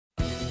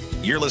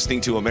You're listening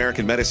to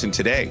American Medicine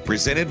Today,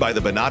 presented by the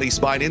Bonati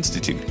Spine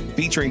Institute,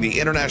 featuring the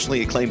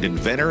internationally acclaimed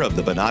inventor of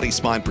the Bonati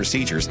Spine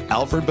procedures,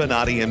 Alfred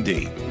Bonati,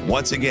 MD.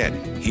 Once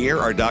again, here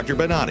are Dr.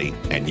 Bonati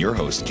and your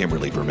host,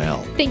 Kimberly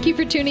Brumell. Thank you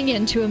for tuning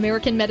in to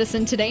American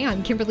Medicine Today.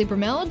 I'm Kimberly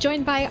Brumell,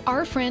 joined by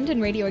our friend and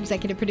radio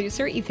executive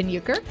producer, Ethan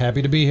Euchre.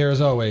 Happy to be here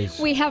as always.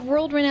 We have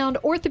world-renowned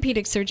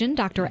orthopedic surgeon,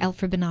 Dr.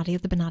 Alfred Bonati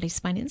of the Bonati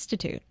Spine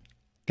Institute.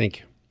 Thank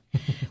you.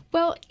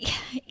 Well,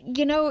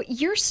 you know,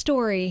 your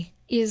story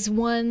is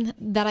one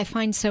that I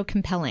find so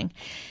compelling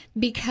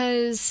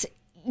because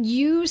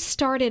you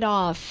started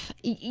off,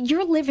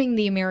 you're living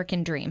the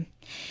American dream.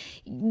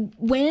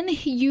 When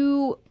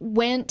you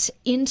went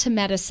into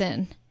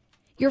medicine,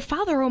 your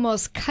father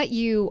almost cut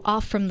you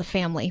off from the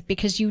family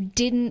because you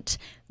didn't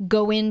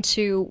go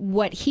into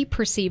what he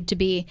perceived to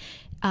be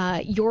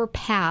your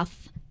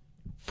path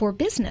for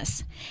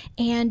business.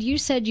 And you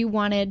said you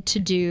wanted to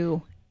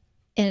do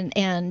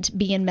and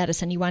be in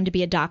medicine. You wanted to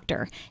be a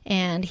doctor.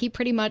 And he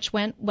pretty much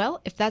went,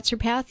 well, if that's your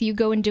path, you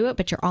go and do it,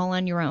 but you're all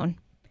on your own.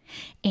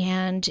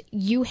 And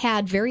you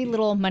had very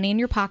little money in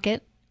your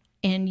pocket,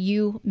 and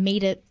you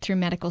made it through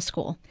medical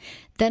school.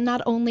 Then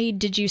not only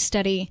did you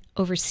study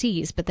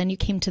overseas, but then you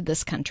came to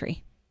this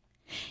country,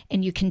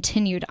 and you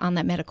continued on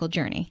that medical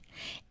journey.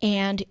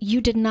 And you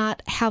did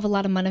not have a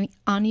lot of money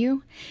on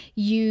you.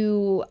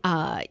 You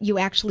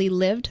actually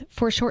lived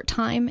for a short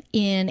time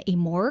in a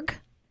morgue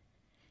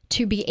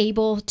to be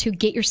able to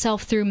get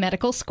yourself through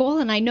medical school.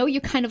 And I know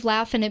you kind of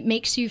laugh and it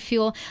makes you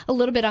feel a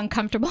little bit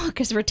uncomfortable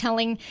because we're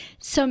telling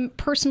some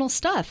personal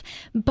stuff.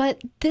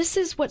 But this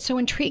is what's so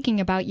intriguing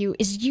about you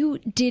is you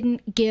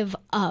didn't give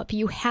up.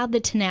 You had the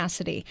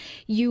tenacity.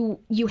 You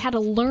had to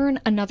learn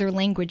another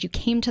language. You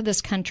came to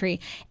this country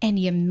and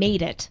you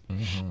made it.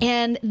 Mm-hmm.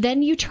 And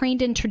then you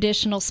trained in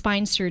traditional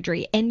spine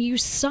surgery and you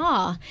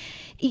saw,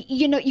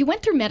 you know, you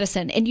went through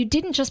medicine and you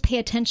didn't just pay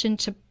attention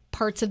to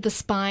parts of the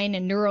spine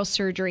and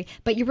neurosurgery,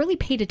 but you really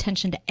paid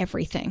attention to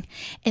everything.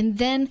 And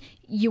then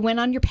you went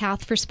on your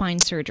path for spine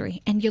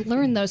surgery and you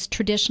learned those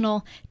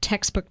traditional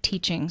textbook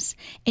teachings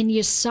and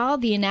you saw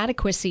the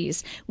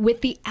inadequacies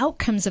with the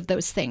outcomes of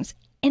those things.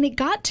 And it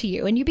got to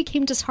you and you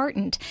became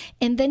disheartened.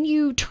 And then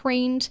you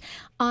trained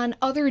on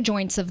other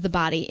joints of the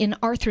body in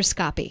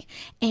arthroscopy.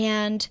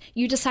 And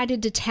you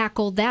decided to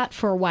tackle that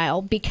for a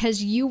while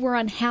because you were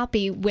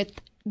unhappy with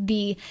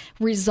the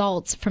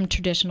results from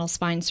traditional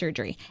spine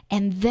surgery.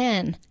 And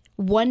then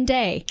one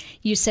day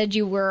you said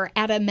you were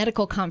at a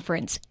medical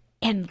conference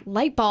and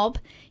light bulb,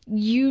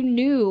 you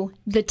knew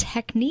the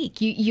technique.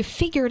 You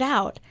figured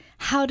out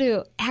how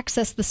to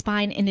access the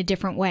spine in a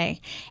different way.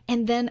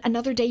 And then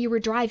another day you were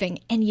driving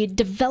and you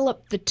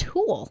developed the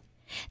tool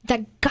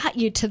that got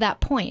you to that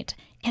point.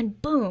 And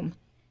boom,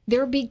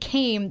 there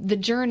became the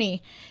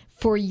journey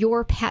for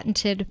your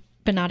patented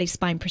Bonati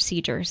spine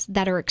procedures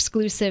that are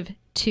exclusive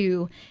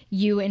to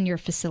you and your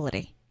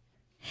facility.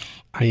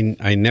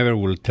 I never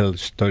will tell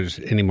stories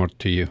anymore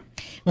to you.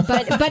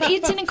 But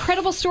it's an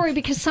incredible story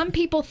because some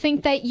people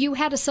think that you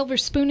had a silver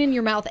spoon in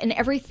your mouth and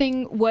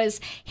everything was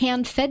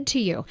hand-fed to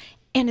you.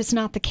 And it's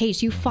not the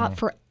case. You fought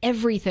for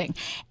everything.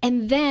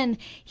 And then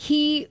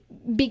he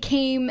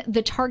became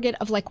the target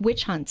of like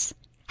witch hunts.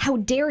 How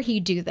dare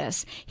he do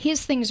this?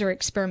 His things are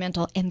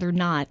experimental, and they're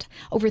not.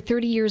 Over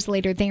 30 years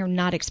later, they are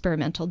not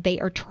experimental. They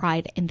are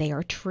tried, and they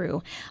are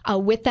true.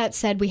 With that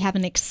said, we have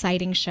an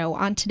exciting show.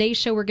 On today's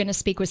show, we're going to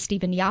speak with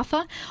Stephen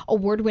Yaffa,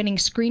 award-winning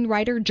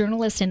screenwriter,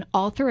 journalist, and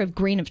author of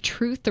Grain of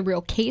Truth, The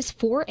Real Case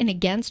for and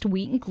Against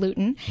Wheat and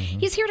Gluten. Mm-hmm.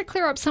 He's here to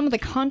clear up some of the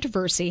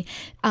controversy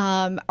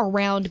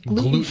around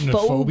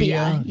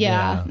glutenphobia.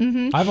 Yeah.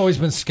 Mm-hmm. I've always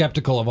been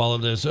skeptical of all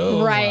of this.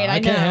 Right,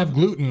 I can't have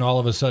gluten all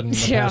of a sudden in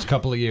the past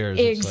couple of years.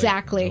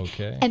 Exactly.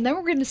 Okay. And then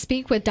we're going to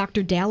speak with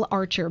Dr. Dale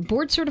Archer,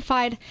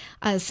 board-certified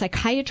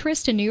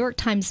psychiatrist and New York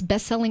Times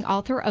bestselling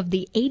author of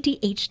The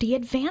ADHD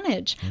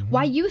Advantage. Mm-hmm.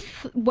 Why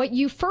what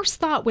you first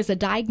thought was a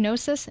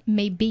diagnosis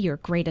may be your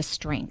greatest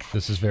strength.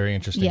 This is very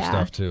interesting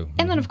stuff, too. Mm-hmm.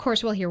 And then, of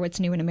course, we'll hear what's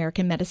new in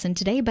American medicine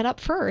today. But up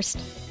first,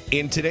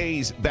 in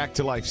today's Back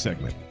to Life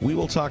segment, we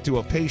will talk to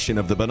a patient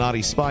of the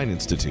Bonati Spine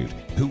Institute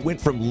who went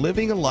from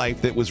living a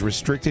life that was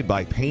restricted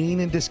by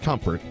pain and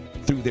discomfort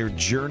through their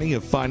journey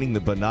of finding the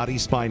Bonati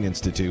Spine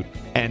Institute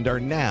and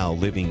are now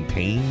living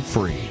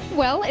pain-free.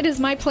 Well, it is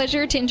my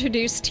pleasure to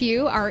introduce to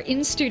you our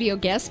in-studio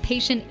guest,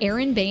 patient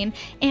Aaron Bain.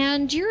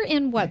 And you're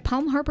in what,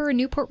 Palm Harbor or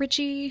Newport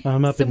Richey?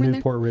 I'm up in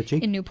Newport Richey.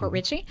 In Newport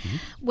Richey. Mm-hmm.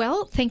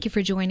 Well, thank you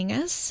for joining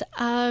us.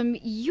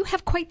 You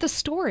have quite the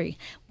story.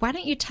 Why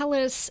don't you tell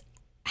us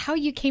how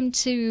you came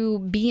to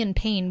be in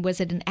pain?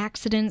 Was it an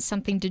accident,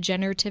 something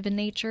degenerative in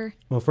nature?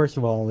 Well, first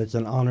of all, it's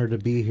an honor to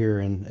be here,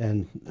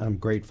 and I'm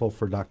grateful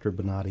for Dr.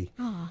 Bonati.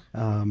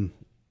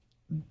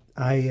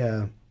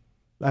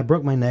 I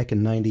broke my neck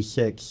in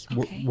 '96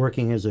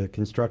 working as a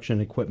construction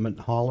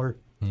equipment hauler.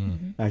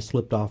 Mm-hmm. I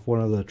slipped off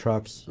one of the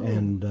trucks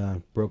and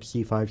broke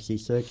C5,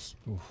 C6.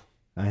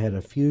 I had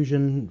a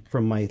fusion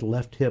from my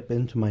left hip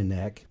into my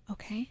neck,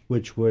 Okay.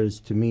 which was,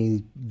 to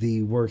me,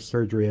 the worst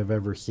surgery I've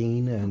ever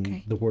seen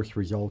and the worst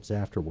results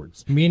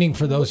afterwards. Meaning,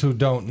 for those who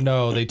don't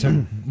know, they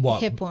took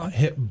what?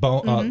 Hip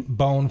bone.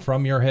 Bone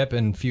from your hip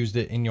and fused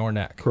it in your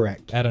neck.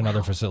 Correct. At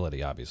another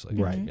facility, obviously.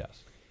 Right.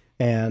 Yes.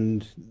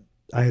 And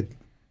I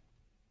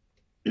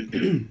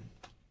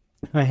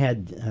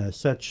had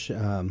such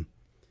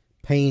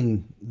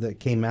pain that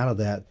came out of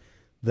that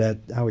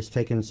I was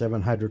taking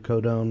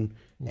 7-hydrocodone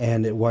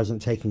and it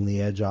wasn't taking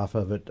the edge off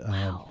of it.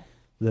 Wow.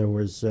 There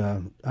was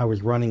I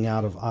was running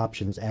out of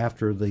options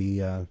after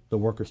the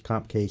workers'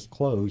 comp case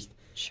closed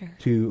Sure.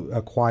 to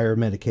acquire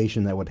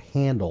medication that would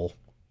handle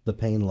the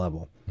pain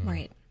level.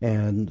 Right.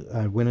 And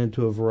I went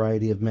into a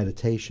variety of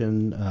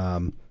meditation,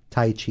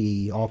 Tai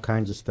Chi, all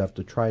kinds of stuff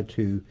to try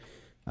to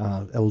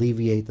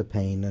alleviate the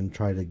pain and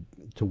try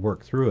to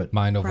work through it.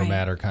 Mind over Right.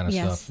 matter kind of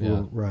Yes. stuff.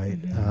 Yeah. Right.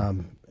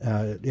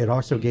 It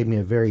also gave me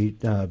a very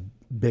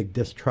big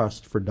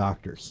distrust for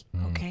doctors.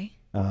 Okay.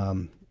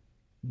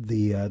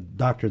 The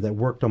doctor that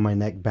worked on my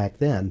neck back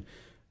then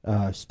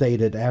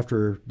stated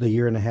after the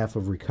year and a half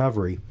of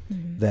recovery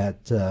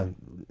that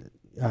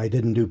I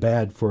didn't do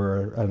bad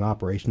for an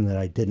operation that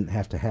I didn't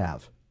have to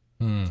have.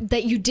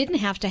 That you didn't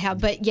have to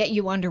have, but yet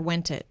you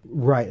underwent it.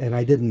 Right, and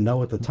I didn't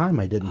know at the time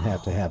I didn't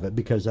have to have it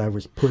because I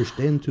was pushed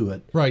into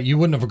it. Right. You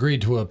wouldn't have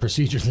agreed to a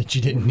procedure that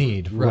you didn't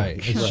need. Right.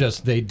 It's Right.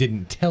 just they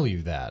didn't tell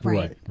you that.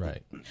 Right.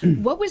 Right.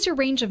 What was your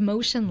range of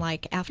motion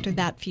like after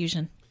that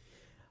fusion?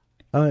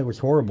 It was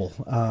horrible.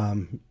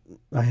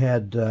 I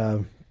had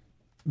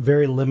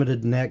very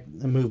limited neck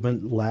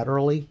movement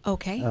laterally,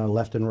 Okay.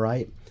 left and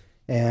right,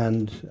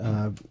 and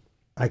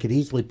I could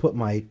easily put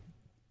my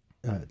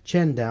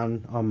chin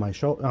down on my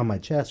on my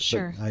chest,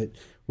 Sure. but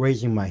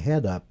raising my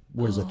head up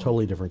was a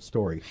totally different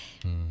story.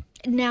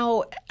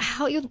 Now,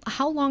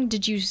 how long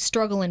did you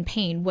struggle in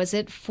pain? Was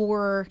it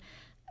for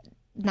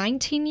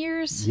 19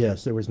 years?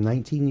 Yes, there was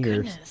 19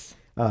 years. Goodness.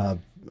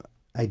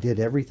 I did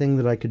everything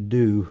that I could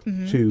do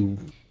to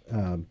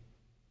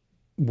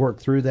work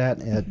through that.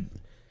 At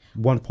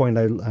one point,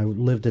 I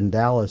lived in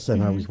Dallas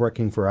and I was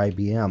working for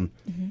IBM.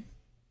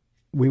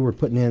 We were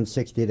putting in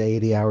 60 to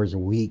 80 hours a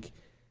week.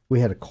 We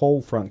had a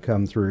cold front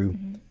come through,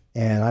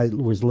 and I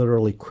was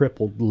literally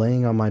crippled,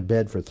 laying on my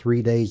bed for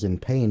 3 days in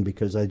pain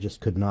because I just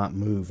could not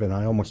move, and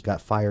I almost got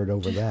fired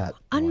over that.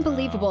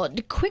 Unbelievable.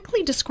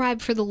 Quickly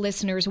describe for the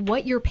listeners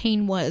what your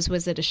pain was.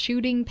 Was it a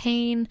shooting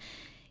pain?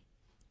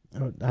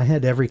 I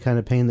had every kind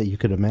of pain that you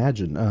could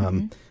imagine.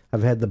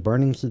 I've had the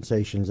burning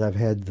sensations. I've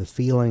had the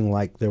feeling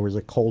like there was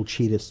a cold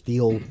sheet of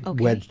steel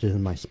wedged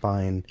in my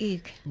spine.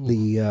 Eek.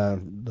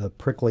 The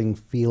prickling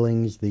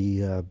feelings,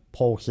 the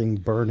pulsing,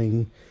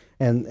 burning,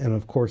 and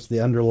of course the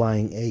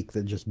underlying ache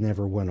that just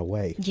never went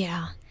away.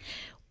 Yeah.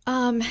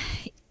 What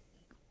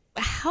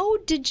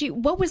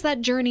was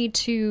that journey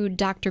to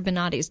Dr.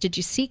 Bonatti's? Did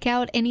you seek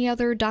out any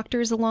other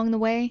doctors along the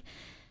way?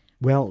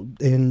 Well,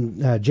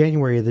 in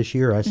January of this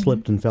year, I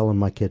slipped and fell in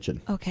my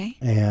kitchen. Okay.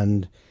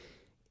 And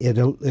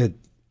it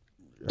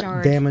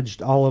Darn.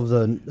 damaged all of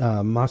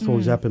the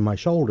muscles up in my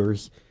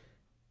shoulders.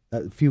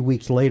 A few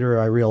weeks later,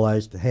 I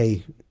realized,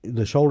 hey,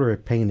 the shoulder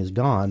pain is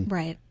gone.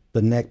 Right.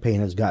 The neck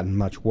pain has gotten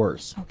much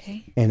worse.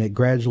 Okay. And it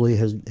gradually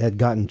had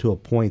gotten to a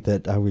point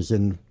that I was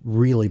in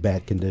really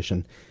bad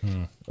condition.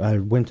 I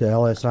went to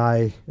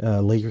LSI,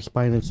 Laser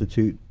Spine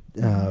Institute.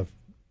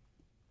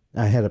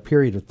 I had a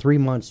period of 3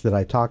 months that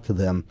I talked to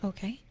them.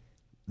 Okay.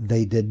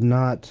 They did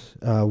not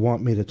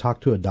want me to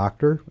talk to a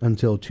doctor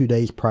until 2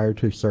 days prior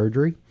to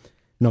surgery,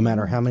 no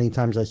matter how many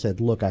times I said,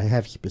 look, I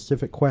have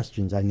specific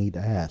questions I need to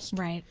ask.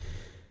 Right.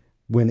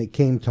 When it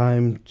came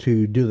time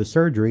to do the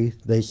surgery,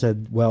 they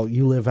said, well,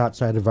 you live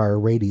outside of our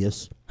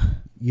radius.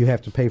 You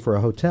have to pay for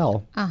a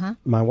hotel.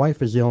 My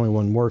wife is the only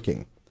one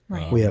working.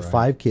 Right. We have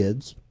 5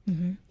 kids.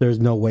 There's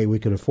no way we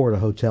could afford a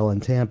hotel in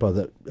Tampa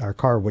that our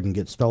car wouldn't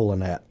get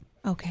stolen at.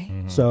 Okay.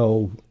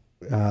 So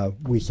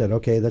we said,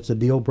 okay, that's a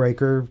deal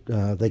breaker.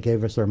 They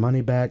gave us our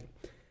money back.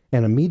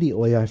 And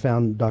immediately I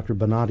found Dr.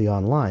 Bonatti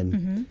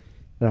online.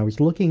 And I was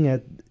looking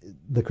at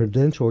the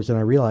credentials and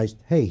I realized,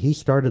 hey, he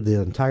started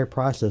the entire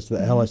process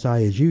that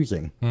LSI is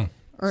using.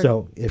 Or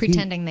So if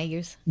pretending they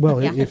use.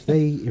 Well, Yeah. if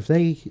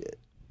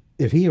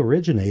he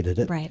originated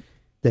it, Right.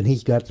 then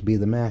he's got to be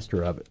the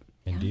master of it.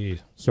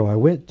 Indeed. So I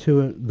went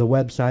to the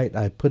website,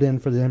 I put in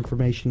for the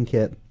information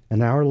kit.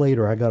 An hour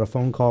later, I got a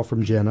phone call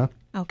from Jenna.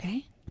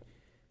 Okay.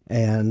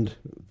 And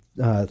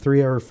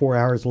 3 or 4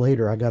 hours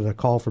later, I got a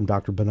call from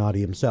Dr. Bonatti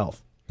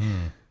himself.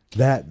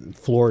 That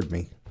floored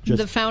me.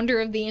 The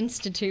founder of the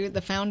Institute, the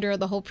founder of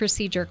the whole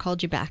procedure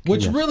called you back.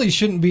 Which really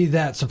shouldn't be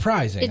that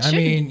surprising. It I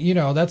mean,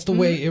 that's the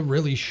way it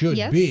really should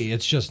Yes. be.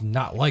 It's just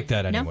not like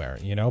that anywhere,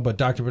 But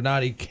Dr.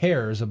 Bonatti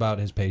cares about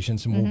his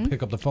patients and will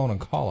pick up the phone and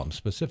call them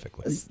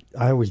specifically.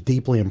 I was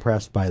deeply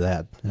impressed by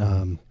that.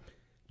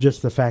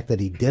 Just the fact that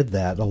he did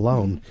that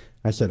alone,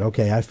 I said,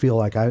 okay, I feel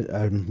like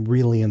I'm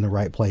really in the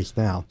right place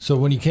now. So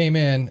when you came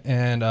in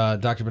and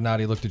Dr.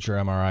 Bonatti looked at your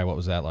MRI, what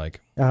was that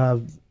like?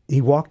 He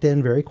walked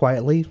in very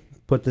quietly,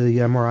 put the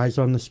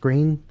MRIs on the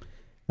screen,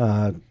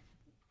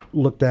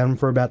 looked at him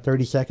for about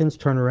 30 seconds,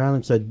 turned around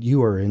and said,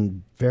 "You are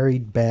in very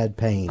bad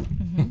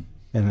pain."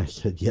 And I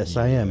said, "Yes,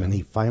 I am." And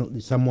he finally,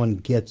 someone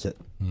gets it.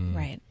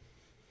 Right.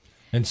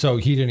 And so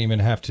he didn't even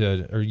have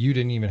to, or you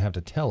didn't even have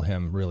to tell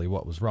him really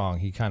what was wrong.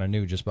 He kind of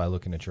knew just by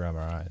looking at your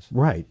MRIs.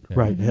 Right,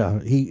 right. Yeah,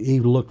 he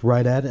looked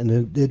right at it, and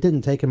it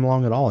didn't take him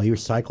long at all. He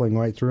was cycling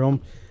right through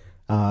them.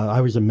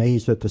 I was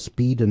amazed at the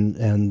speed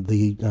and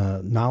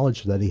the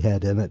knowledge that he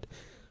had in it.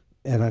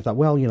 And I thought,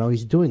 well,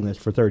 he's doing this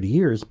for 30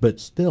 years, but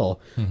still,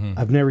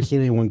 I've never seen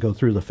anyone go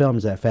through the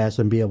films that fast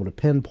and be able to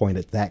pinpoint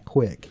it that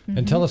quick.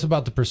 And tell us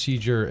about the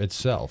procedure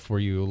itself. Were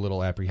you a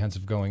little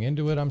apprehensive going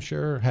into it, I'm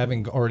sure,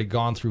 having already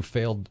gone through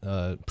failed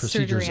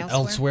procedures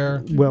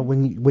elsewhere? Well,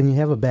 when you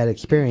have a bad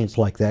experience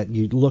like that,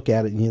 you look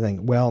at it and you think,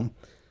 well,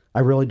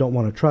 I really don't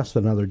want to trust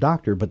another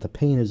doctor, but the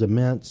pain is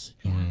immense.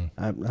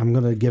 I'm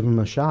going to give him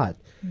a shot.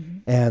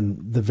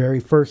 And the very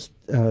first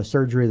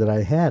surgery that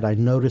I had, I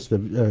noticed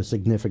a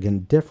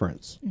significant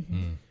difference.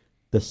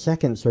 The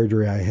second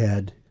surgery I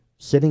had,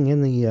 sitting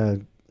in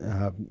the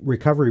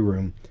recovery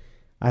room,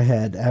 I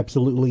had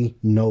absolutely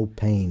no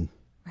pain.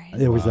 Right.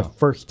 It was the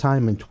first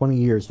time in 20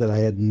 years that I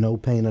had no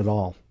pain at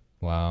all.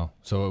 Wow.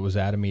 So it was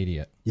that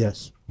immediate.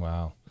 Yes.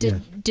 Wow.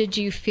 Did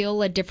you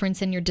feel a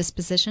difference in your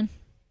disposition?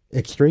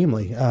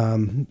 Extremely.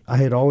 I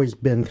had always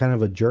been kind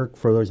of a jerk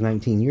for those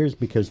 19 years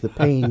because the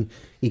pain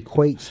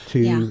equates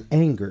to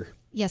anger.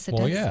 Yes, it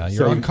Well, does. yeah,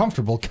 you're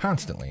uncomfortable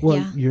constantly.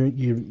 Well,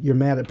 you're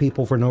mad at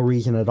people for no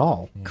reason at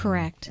all.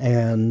 Correct.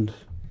 And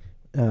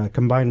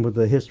combined with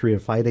the history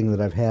of fighting that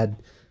I've had,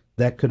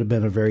 that could have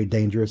been a very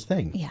dangerous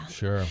thing. Yeah.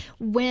 Sure.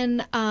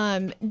 When,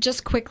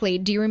 just quickly,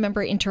 do you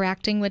remember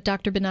interacting with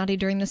Dr. Bonatti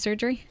during the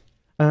surgery?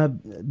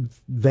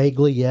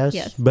 Vaguely, yes.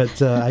 Yes.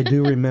 But I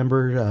do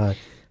remember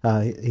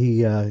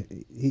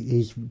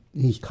he's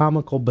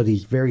comical, but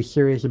he's very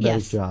serious about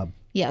his job.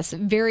 Yes,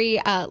 very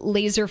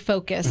laser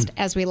focused,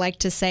 as we like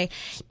to say.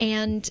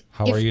 And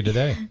How are you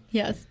today?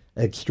 Yes.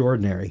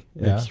 Extraordinary.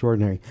 Yeah.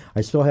 Extraordinary.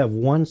 I still have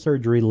one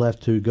surgery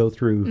left to go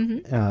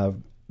through,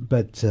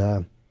 but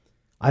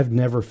I've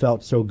never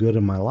felt so good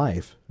in my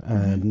life.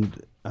 And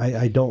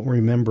I don't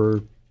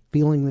remember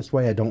feeling this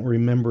way. I don't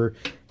remember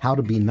how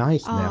to be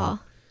nice now.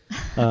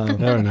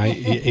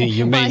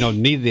 You may not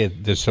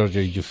need the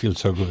surgery. You feel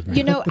so good.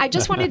 I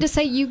just wanted to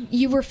say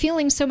you were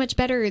feeling so much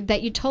better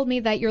that you told me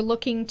that you're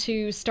looking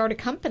to start a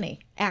company,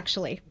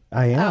 actually.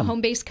 I am. A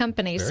home-based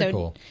company. Very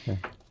cool.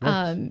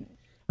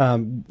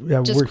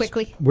 Just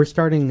quickly. We're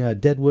starting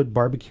Deadwood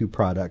Barbecue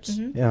Products.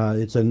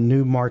 It's a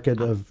new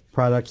market of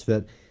products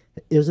that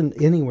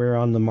isn't anywhere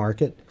on the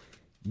market.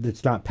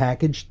 It's not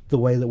packaged the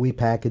way that we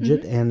package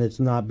it, and it's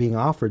not being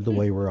offered the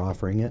way we're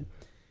offering it.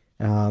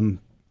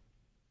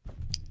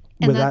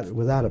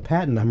 Without a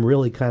patent, I'm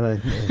really kind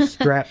of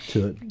strapped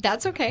to it.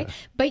 That's okay.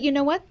 But you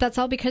know what? That's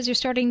all because you're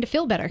starting to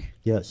feel better.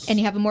 Yes. And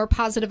you have a more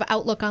positive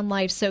outlook on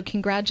life. So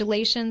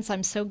congratulations.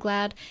 I'm so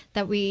glad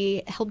that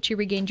we helped you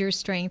regain your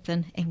strength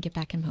and get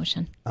back in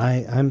motion.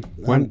 I'm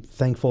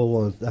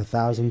thankful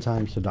 1,000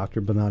 times to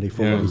Dr. Bonatti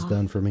for what he's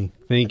done for me.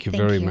 Thank you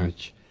very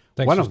much.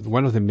 Thanks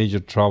One of the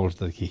major troubles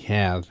that he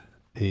had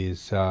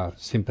is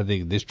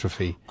sympathetic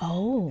dystrophy.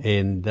 Oh.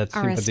 And that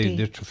RSD. sympathetic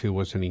dystrophy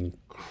was an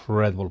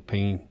incredible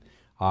pain.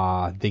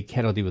 They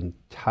cannot even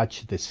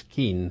touch the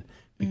skin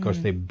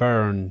because they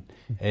burn,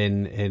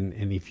 and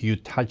if you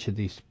touch it,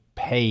 this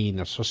pain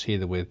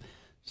associated with.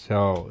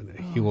 So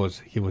he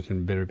was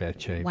in very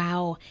bad shape.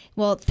 Wow.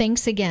 Well,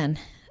 thanks again,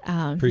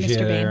 Appreciate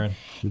Mr. it, Bain.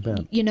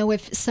 Aaron.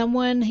 If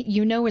someone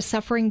is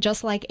suffering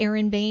just like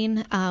Aaron Bain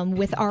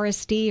with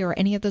RSD or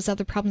any of those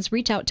other problems,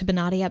 reach out to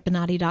Bonatti at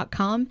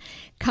Bonatti.com.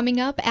 Coming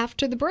up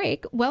after the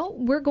break,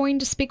 we're going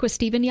to speak with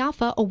Stephen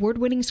Yaffa,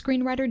 award-winning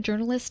screenwriter,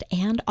 journalist,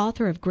 and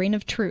author of Grain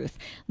of Truth,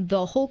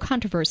 the whole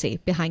controversy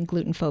behind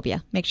gluten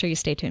phobia. Make sure you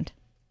stay tuned.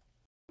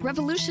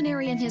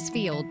 Revolutionary in his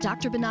field,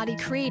 Dr. Bonatti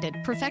created,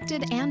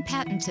 perfected, and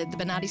patented the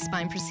Bonatti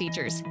spine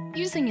procedures.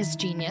 Using his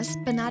genius,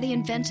 Bonatti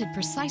invented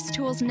precise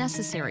tools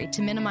necessary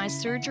to minimize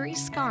surgery,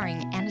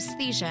 scarring,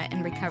 anesthesia,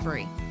 and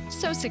recovery.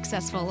 So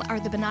successful are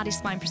the Bonatti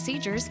spine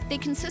procedures, they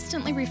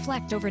consistently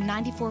reflect over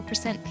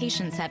 94%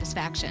 patient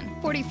satisfaction.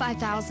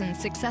 45,000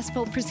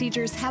 successful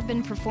procedures have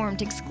been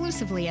performed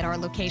exclusively at our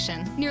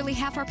location. Nearly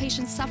half our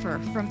patients suffer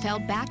from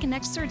failed back and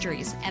neck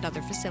surgeries at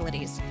other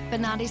facilities.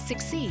 Bonatti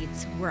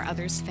succeeds where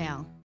others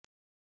fail.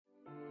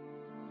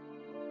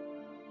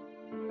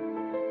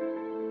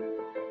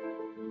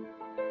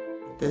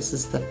 This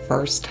is the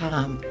first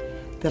time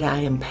that I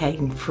am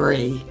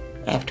pain-free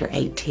after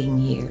 18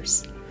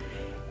 years.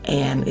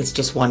 And it's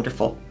just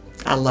wonderful.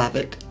 I love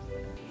it.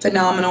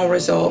 Phenomenal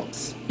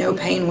results. No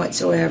pain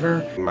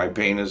whatsoever. My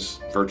pain is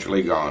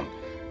virtually gone.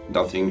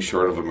 Nothing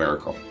short of a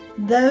miracle.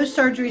 Those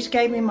surgeries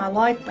gave me my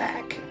life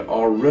back.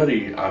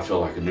 Already I feel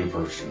like a new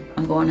person.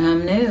 I'm going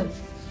home new.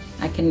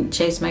 I can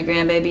chase my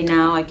grandbaby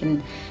now. I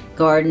can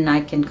garden,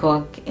 I can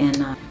cook,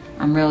 and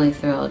I'm really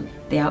thrilled.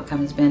 The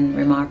outcome's been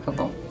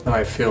remarkable.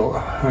 I feel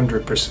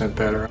 100%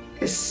 better.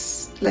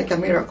 It's like a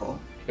miracle.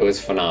 It was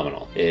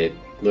phenomenal. It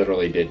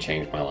literally did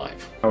change my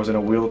life. I was in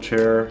a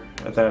wheelchair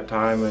at that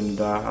time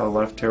and I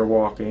left here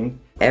walking.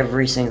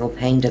 Every single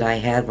pain that I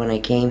had when I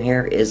came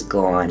here is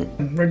gone.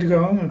 I'm ready to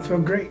go home and feel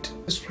great.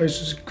 This place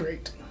is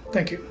great.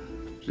 Thank you.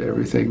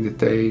 Everything that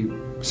they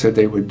said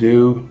they would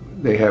do,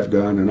 they have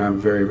done, and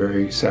I'm very,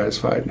 very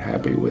satisfied and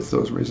happy with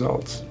those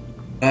results.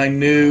 I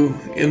knew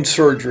in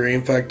surgery,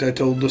 in fact, I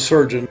told the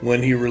surgeon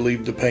when he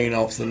relieved the pain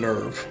off the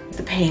nerve.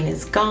 The pain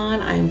is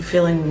gone. I'm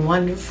feeling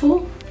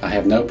wonderful. I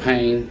have no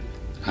pain.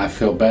 I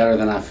feel better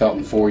than I felt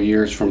in 4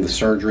 years from the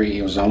surgery.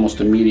 It was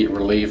almost immediate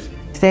relief.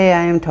 Today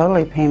I am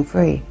totally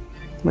pain-free,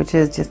 which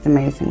is just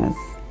amazing. It's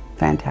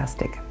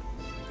fantastic.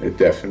 It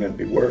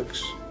definitely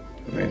works.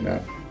 I mean, I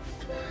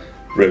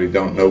really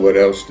don't know what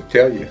else to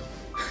tell you.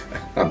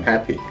 I'm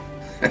happy.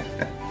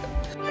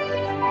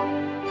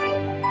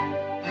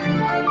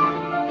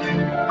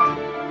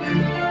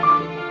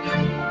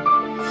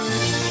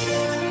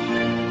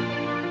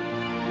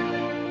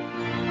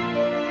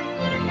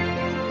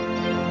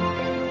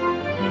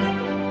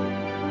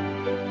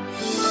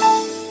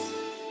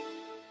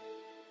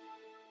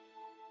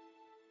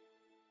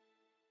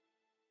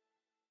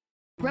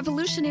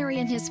 Revolutionary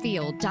in his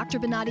field, Dr.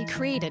 Bonati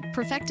created,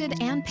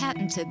 perfected, and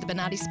patented the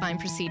Bonati spine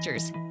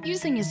procedures.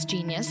 Using his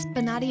genius,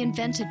 Bonati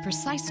invented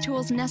precise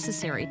tools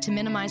necessary to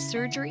minimize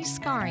surgery,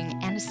 scarring,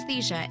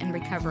 anesthesia, and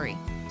recovery.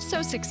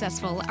 So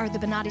successful are the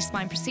Bonati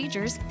spine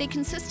procedures, they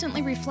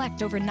consistently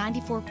reflect over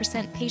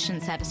 94%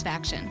 patient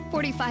satisfaction.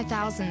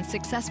 45,000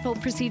 successful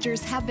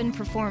procedures have been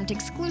performed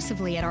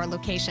exclusively at our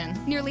location.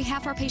 Nearly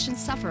half our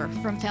patients suffer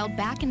from failed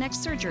back and neck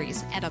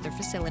surgeries at other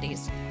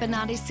facilities.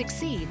 Bonati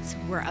succeeds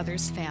where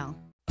others fail.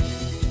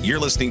 You're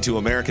listening to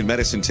American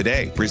Medicine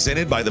Today,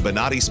 presented by the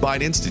Bonati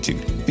Spine Institute,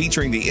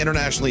 featuring the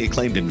internationally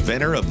acclaimed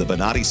inventor of the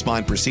Bonati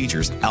spine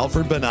procedures,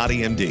 Alfred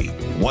Bonati,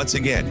 MD. Once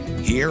again,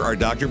 here are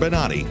Dr.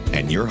 Bonati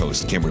and your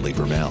host, Kimberly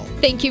Bermel.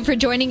 Thank you for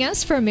joining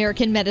us for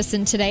American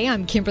Medicine Today.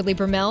 I'm Kimberly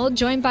Bermel,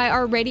 joined by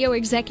our radio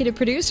executive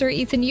producer,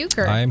 Ethan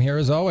Euchre. I am here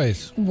as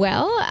always.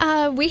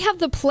 Well, we have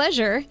the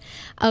pleasure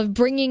of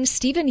bringing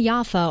Stephen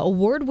Yaffa,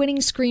 award-winning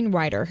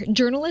screenwriter,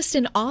 journalist,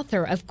 and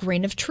author of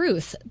Grain of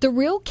Truth, The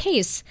Real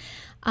Case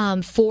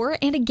for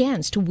and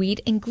against wheat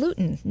and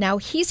gluten. Now,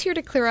 he's here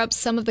to clear up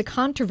some of the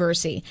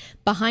controversy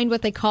behind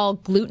what they call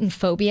gluten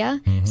phobia.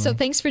 Mm-hmm. So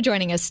thanks for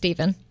joining us,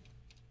 Stephen.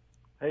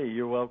 Hey,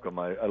 you're welcome.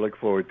 I look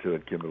forward to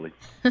it, Kimberly.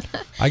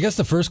 I guess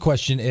the first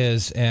question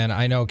is, and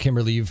I know,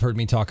 Kimberly, you've heard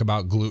me talk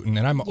about gluten,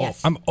 and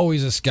I'm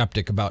always a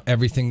skeptic about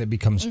everything that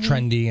becomes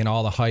trendy and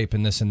all the hype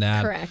and this and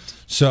that. Correct.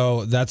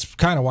 So that's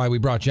kind of why we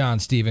brought you on,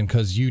 Stephen,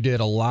 because you did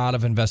a lot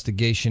of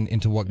investigation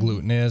into what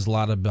gluten is, a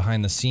lot of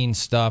behind-the-scenes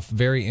stuff,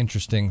 very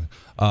interesting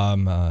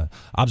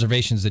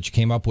observations that you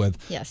came up with.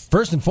 Yes.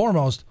 First and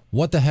foremost,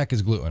 what the heck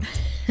is gluten?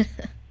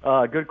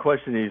 Good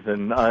question,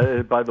 Ethan.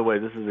 By the way,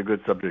 this is a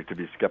good subject to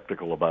be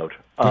skeptical about,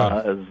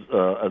 as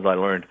I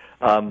learned.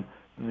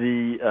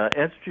 The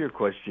answer to your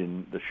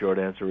question, the short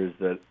answer is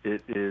that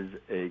it is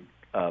a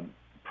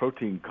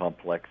protein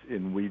complex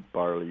in wheat,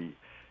 barley,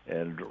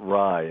 and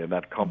rye, and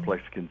that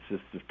complex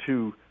consists of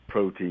two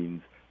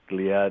proteins,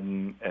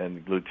 gliadin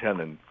and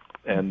glutenin.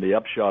 And the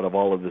upshot of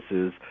all of this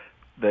is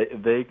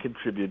they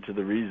contribute to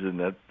the reason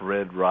that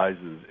bread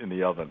rises in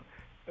the oven,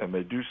 and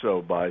they do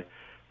so by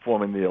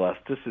forming the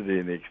elasticity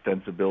and the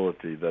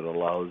extensibility that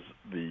allows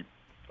the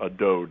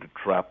dough to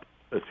trap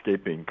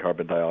escaping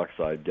carbon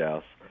dioxide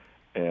gas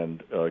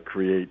and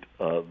create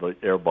the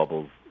air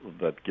bubbles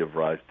that give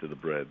rise to the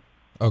bread.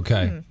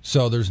 Okay,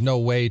 so there's no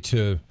way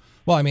to...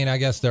 Well, I mean, I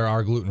guess there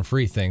are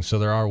gluten-free things, so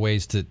there are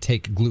ways to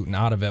take gluten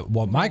out of it.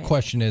 Well, my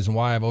question is, and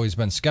why I've always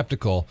been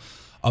skeptical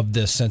of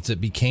this since it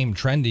became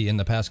trendy in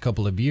the past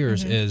couple of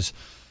years, is...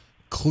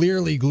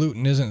 Clearly,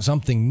 gluten isn't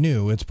something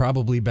new. It's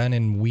probably been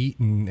in wheat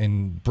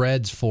and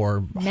breads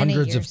for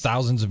hundreds of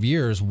thousands of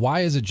years. Why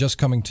is it just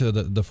coming to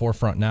the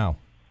forefront now?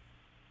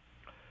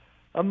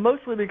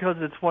 Mostly because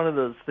it's one of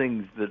those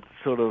things that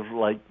sort of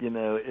like,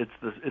 it's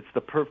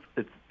the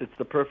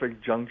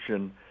perfect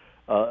junction,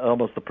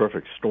 almost the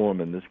perfect storm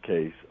in this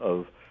case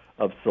of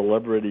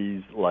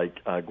celebrities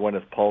like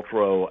Gwyneth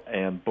Paltrow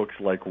and books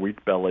like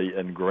Wheat Belly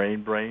and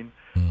Grain Brain.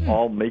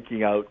 All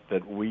making out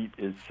that wheat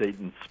is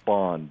Satan's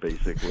spawn,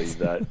 basically.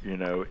 That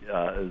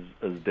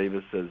as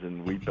Davis says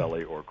in Wheat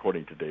Belly, or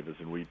according to Davis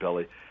in Wheat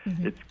Belly,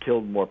 it's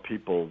killed more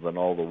people than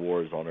all the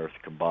wars on Earth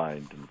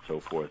combined, and so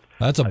forth.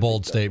 That's a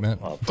bold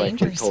statement.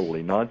 Frankly,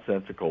 totally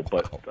nonsensical.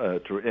 But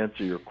to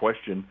answer your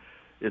question,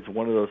 it's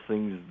one of those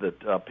things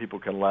that people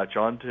can latch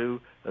onto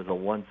as a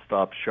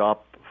one-stop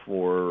shop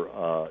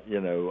for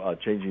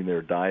changing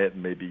their diet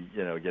and maybe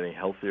getting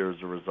healthier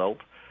as a result.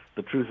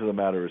 The truth of the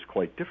matter is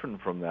quite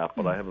different from that,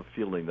 but I have a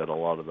feeling that a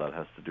lot of that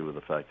has to do with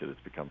the fact that it's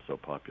become so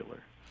popular.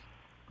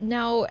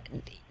 Now,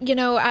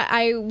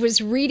 I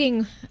was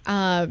reading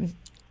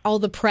all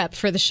the prep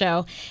for the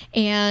show,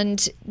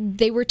 and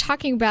they were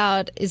talking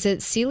about, is it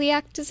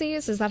celiac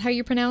disease? Is that how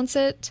you pronounce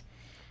it?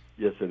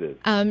 Yes, it is.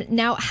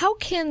 Now, how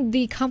can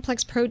the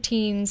complex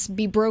proteins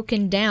be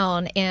broken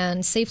down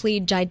and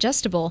safely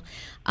digestible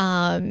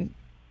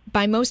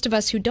by most of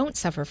us who don't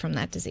suffer from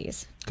that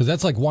disease? Because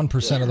that's like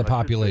 1% of the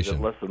population.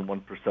 Less than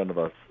 1% of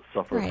us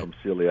suffer from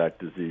celiac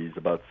disease.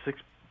 About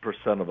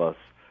 6% of us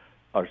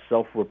are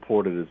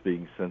self-reported as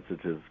being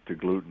sensitive to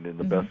gluten in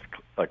the best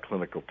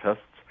clinical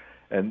tests,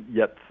 and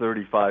yet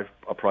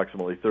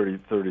approximately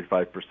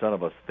 35%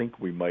 of us think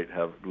we might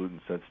have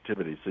gluten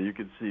sensitivity. So you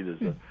can see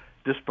there's a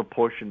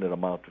disproportionate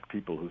amount of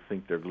people who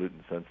think they're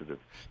gluten sensitive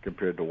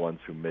compared to ones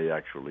who may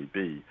actually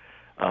be.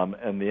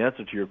 And the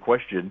answer to your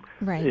question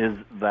is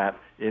that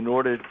in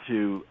order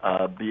to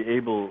be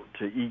able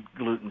to eat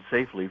gluten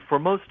safely, for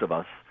most of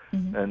us,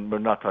 and we're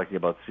not talking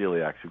about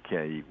celiacs who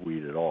can't eat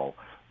wheat at all,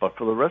 but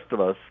for the rest of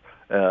us,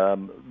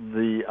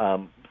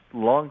 the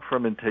long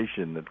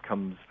fermentation that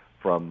comes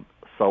from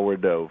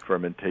sourdough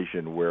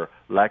fermentation, where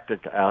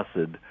lactic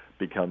acid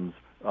becomes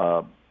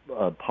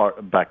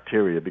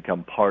bacteria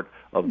become part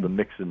of the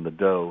mix in the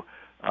dough,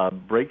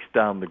 breaks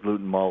down the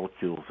gluten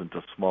molecules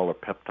into smaller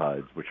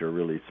peptides, which are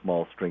really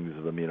small strings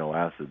of amino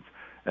acids,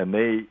 and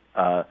they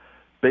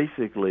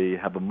basically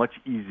have a much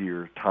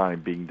easier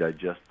time being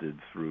digested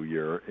through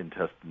your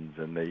intestines,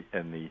 and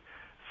the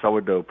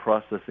sourdough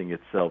processing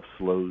itself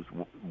slows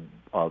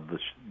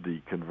the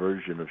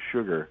conversion of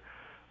sugar,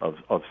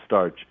 of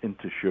starch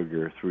into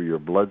sugar through your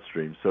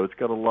bloodstream. So it's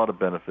got a lot of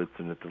benefits,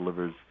 and it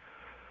delivers.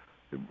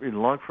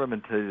 In long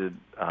fermented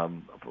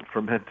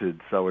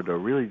sourdough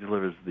really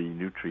delivers the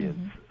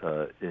nutrients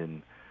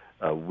in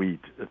wheat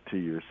to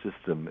your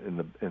system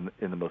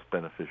in the most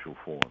beneficial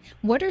form.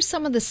 What are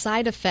some of the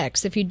side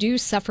effects if you do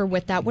suffer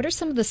with that? What are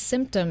some of the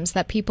symptoms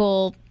that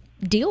people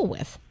deal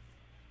with?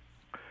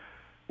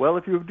 Well,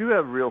 if you do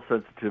have real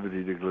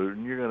sensitivity to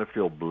gluten, you're going to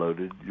feel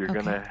bloated. You're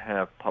going to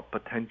have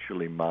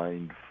potentially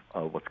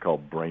what's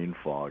called brain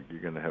fog.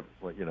 You're going to have,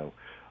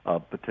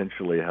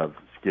 potentially have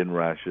skin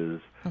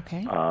rashes.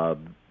 Okay.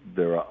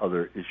 There are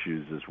other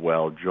issues as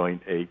well,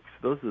 joint aches.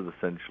 Those are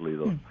essentially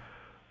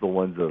the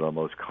ones that are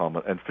most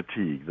common, and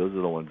fatigue. Those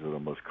are the ones that are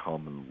most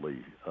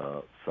commonly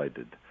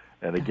cited.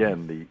 And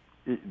again,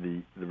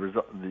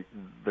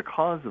 the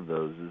cause of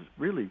those is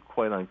really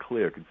quite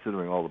unclear,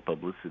 considering all the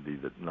publicity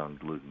that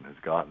non-gluten has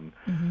gotten.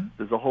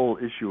 There's a whole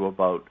issue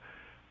about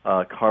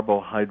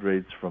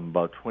carbohydrates from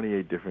about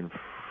 28 different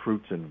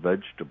fruits and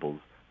vegetables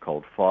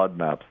called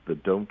FODMAPs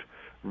that don't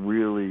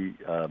really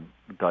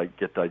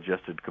get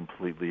digested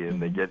completely,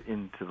 and they get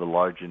into the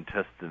large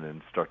intestine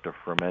and start to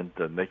ferment,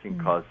 and they can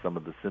cause some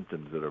of the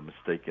symptoms that are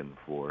mistaken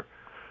for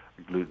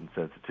gluten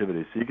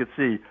sensitivity. So you can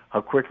see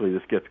how quickly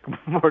this gets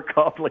more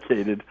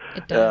complicated,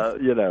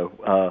 in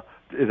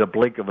a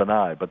blink of an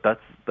eye. But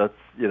that's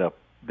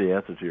the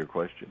answer to your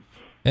question.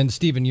 And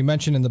Stephen, you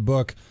mentioned in the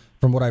book,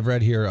 from what I've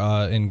read here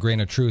in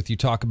Grain of Truth, you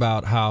talk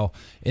about how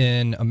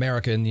in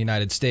America, in the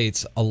United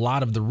States, a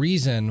lot of the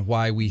reason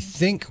why we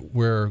think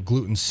we're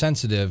gluten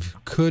sensitive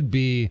could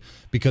be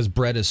because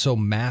bread is so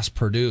mass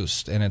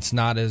produced and it's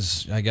not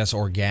as, I guess,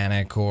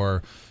 organic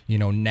or,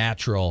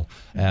 natural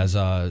as,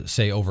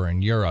 say, over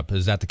in Europe.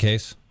 Is that the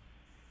case?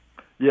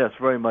 Yes,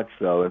 very much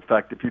so. In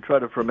fact, if you try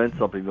to ferment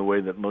something the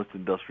way that most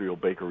industrial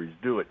bakeries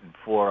do it in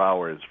 4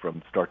 hours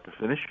from start to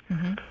finish,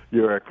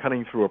 you're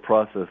cutting through a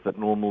process that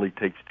normally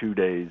takes 2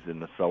 days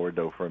in a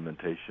sourdough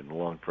fermentation,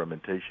 long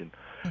fermentation.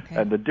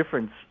 And the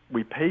difference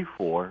we pay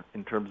for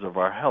in terms of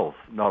our health,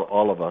 not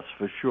all of us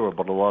for sure,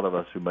 but a lot of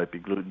us who might be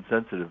gluten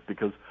sensitive,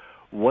 because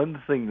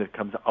one thing that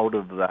comes out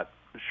of that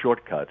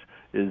shortcut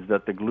is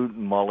that the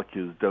gluten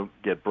molecules don't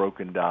get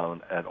broken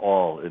down at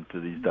all into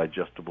these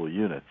digestible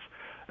units.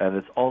 And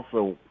it's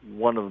also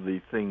one of the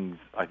things,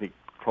 I think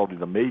probably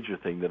the major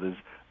thing, that is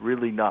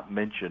really not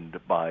mentioned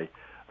by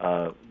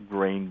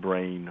Grain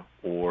Brain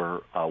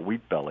or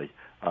Wheat Belly.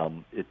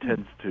 It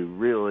tends to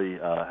really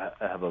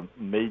have a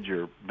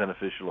major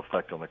beneficial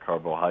effect on the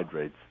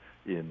carbohydrates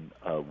in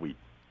wheat.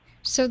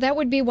 So that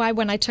would be why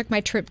when I took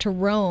my trip to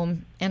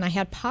Rome and I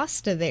had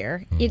pasta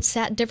there, it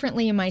sat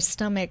differently in my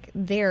stomach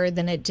there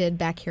than it did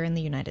back here in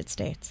the United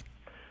States.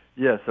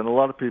 Yes, and a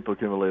lot of people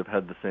can really have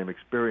had the same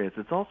experience.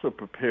 It's also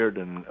prepared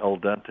in an al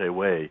dente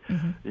way,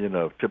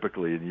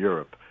 typically in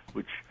Europe,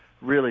 which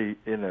really,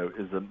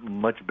 is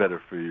much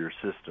better for your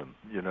system.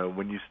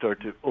 When you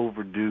start to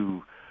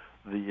overdo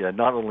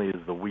not only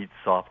is the wheat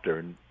softer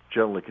and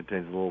generally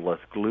contains a little less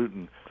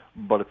gluten,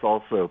 but it's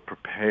also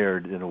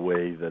prepared in a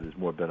way that is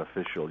more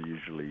beneficial,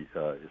 usually,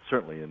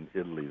 certainly in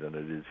Italy than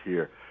it is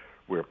here,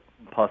 where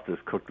pasta is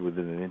cooked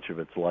within an inch of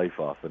its life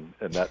often,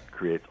 and that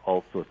creates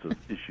all sorts of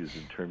issues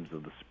in terms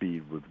of the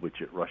speed with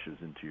which it rushes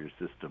into your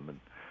system and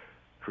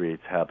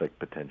creates havoc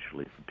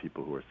potentially for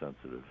people who are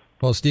sensitive.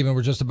 Well, Stephen,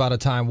 we're just about out of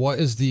time.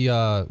 What's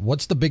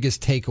the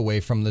biggest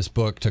takeaway from this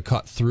book to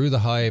cut through the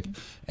hype,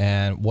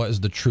 and what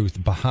is the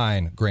truth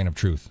behind Grain of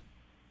Truth?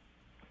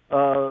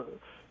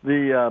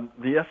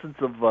 The essence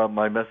of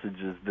my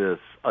message is this: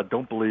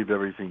 don't believe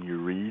everything you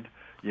read.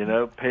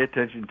 Pay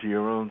attention to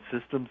your own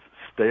systems.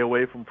 Stay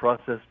away from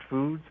processed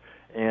foods,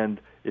 and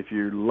if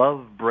you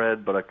love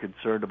bread but are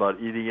concerned about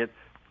eating it,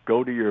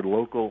 go to your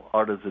local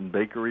artisan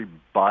bakery,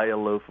 buy a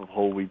loaf of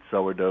whole wheat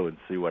sourdough, and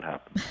see what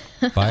happens.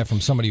 Buy it from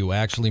somebody who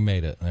actually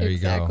made it. There you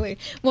go. Exactly.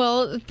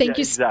 Well, thank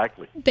you.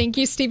 Exactly. Thank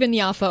you, Stephen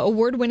Jaffa,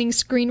 award-winning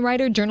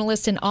screenwriter,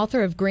 journalist, and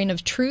author of Grain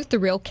of Truth: The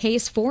Real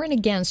Case for and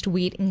Against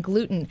Wheat and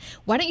Gluten.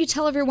 Why don't you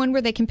tell everyone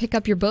where they can pick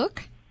up your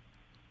book?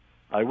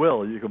 I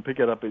will. You can pick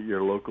it up at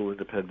your local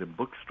independent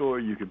bookstore.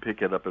 You can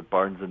pick it up at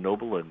Barnes &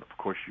 Noble, and, of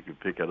course, you can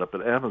pick it up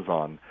at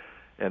Amazon.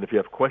 And if you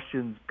have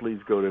questions, please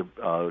go to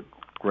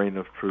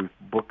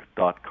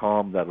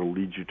grainoftruthbook.com. That'll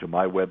lead you to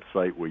my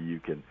website where you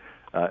can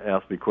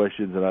ask me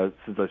questions. And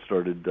since I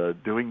started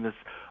doing this,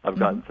 I've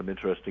gotten some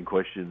interesting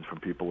questions from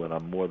people, and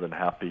I'm more than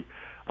happy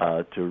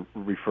to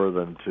refer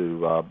them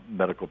to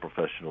medical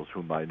professionals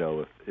whom I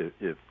know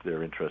if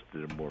they're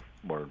interested in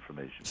more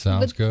information.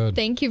 Sounds good.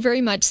 Thank you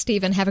very much,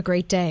 Stephen. Have a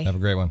great day. Have a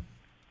great one.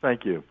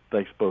 Thank you.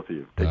 Thanks, both of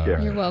you. Take care.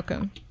 You're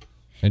welcome.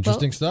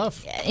 Interesting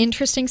stuff.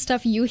 Interesting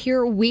stuff you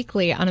hear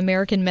weekly on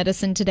American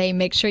Medicine Today.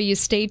 Make sure you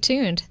stay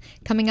tuned.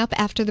 Coming up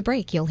after the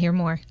break, you'll hear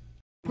more.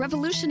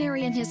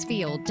 Revolutionary in his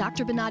field,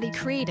 Dr. Bonati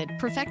created,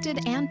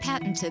 perfected, and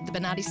patented the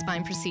Bonati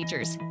spine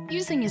procedures.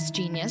 Using his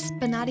genius,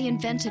 Bonati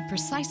invented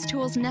precise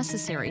tools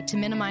necessary to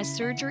minimize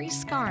surgery,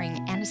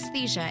 scarring,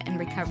 anesthesia, and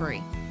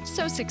recovery.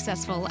 So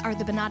successful are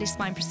the Bonati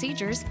spine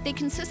procedures, they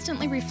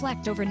consistently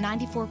reflect over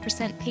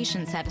 94%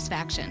 patient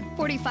satisfaction.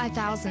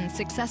 45,000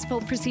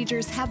 successful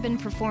procedures have been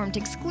performed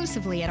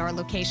exclusively at our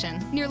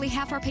location. Nearly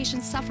half our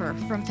patients suffer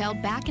from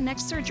failed back and neck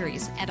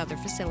surgeries at other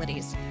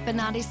facilities.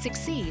 Bonati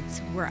succeeds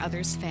where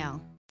others fail.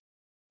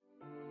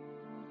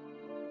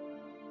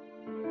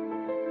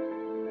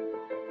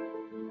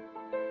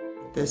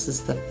 This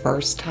is the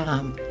first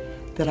time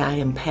that I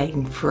am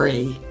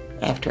pain-free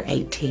after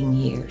 18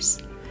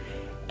 years.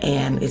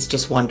 And it's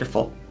just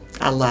wonderful.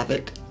 I love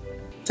it.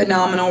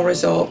 Phenomenal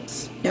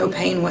results. No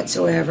pain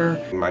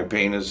whatsoever. My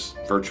pain is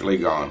virtually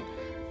gone.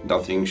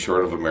 Nothing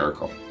short of a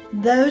miracle.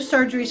 Those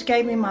surgeries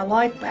gave me my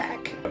life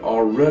back.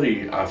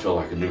 Already, I feel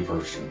like a new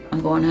person.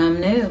 I'm going home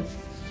new.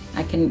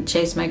 I can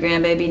chase my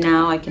grandbaby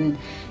now. I can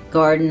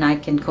garden. I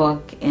can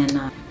cook.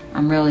 And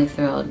I'm really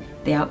thrilled.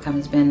 The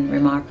outcome's been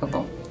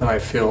remarkable. I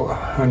feel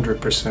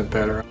 100%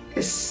 better.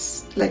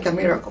 It's like a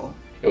miracle.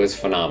 It was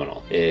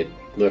phenomenal. It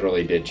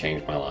literally did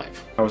change my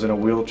life. I was in a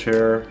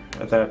wheelchair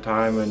at that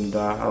time, and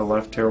I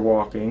left here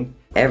walking.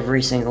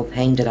 Every single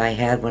pain that I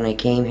had when I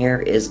came here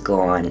is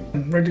gone.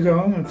 I'm ready to go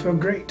home and feel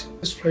great.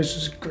 This place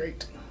is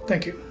great.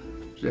 Thank you.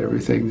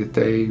 Everything that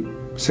they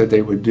said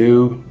they would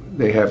do,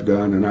 they have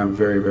done, and I'm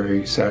very,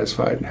 very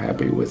satisfied and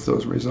happy with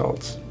those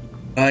results.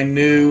 I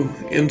knew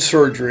in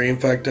surgery, in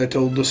fact, I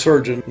told the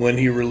surgeon when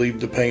he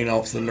relieved the pain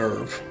off the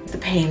nerve. The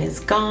pain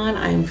is gone.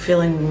 I'm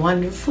feeling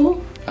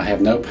wonderful. I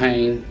have no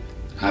pain.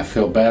 I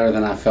feel better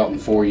than I felt in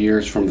 4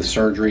 years from the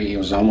surgery. It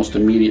was almost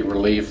immediate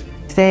relief.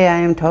 Today I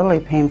am totally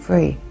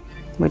pain-free,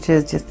 which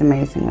is just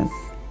amazing. It's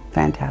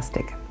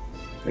fantastic.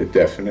 It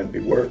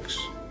definitely works.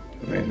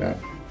 I mean, I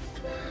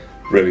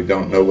really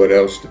don't know what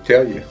else to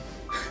tell you.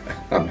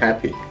 I'm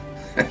happy.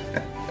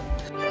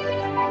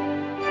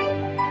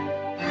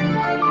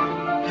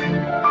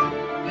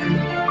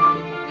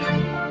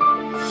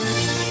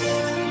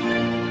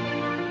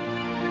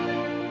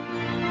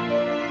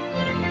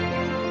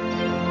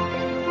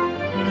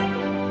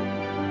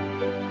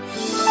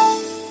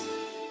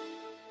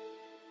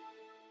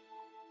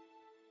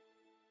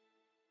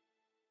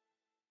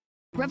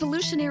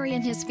 Revolutionary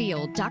in his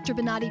field, Dr.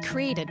 Bonati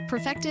created,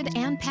 perfected,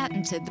 and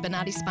patented the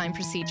Bonati spine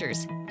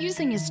procedures.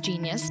 Using his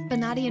genius,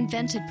 Bonati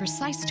invented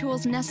precise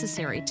tools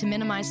necessary to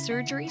minimize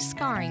surgery,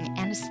 scarring,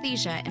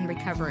 anesthesia, and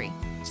recovery.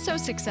 So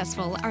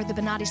successful are the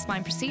Bonati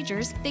spine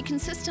procedures, they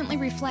consistently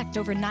reflect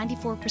over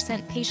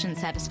 94% patient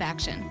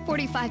satisfaction.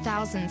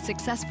 45,000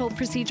 successful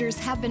procedures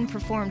have been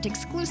performed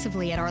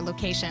exclusively at our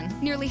location.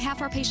 Nearly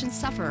half our patients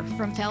suffer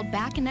from failed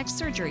back and neck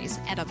surgeries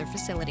at other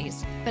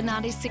facilities.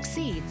 Bonati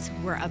succeeds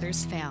where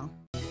others fail.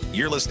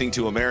 You're listening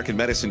to American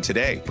Medicine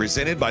Today,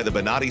 presented by the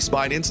Bonati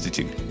Spine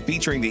Institute,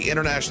 featuring the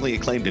internationally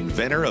acclaimed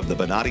inventor of the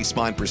Bonati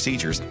spine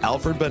procedures,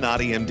 Alfred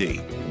Bonati,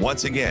 MD.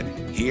 Once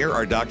again, here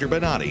are Dr.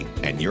 Bonati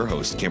and your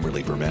host,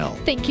 Kimberly Brumell.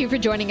 Thank you for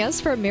joining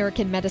us for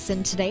American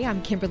Medicine Today.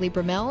 I'm Kimberly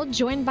Brumell,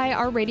 joined by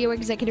our radio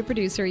executive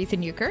producer,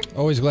 Ethan Euchre.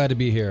 Always glad to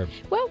be here.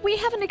 Well, we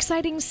have an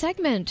exciting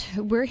segment.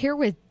 We're here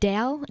with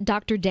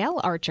Dr.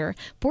 Dale Archer,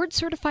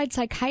 board-certified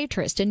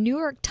psychiatrist and New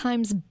York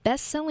Times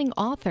best-selling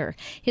author.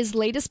 His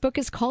latest book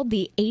is called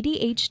The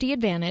ADHD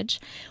Advantage.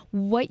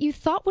 What you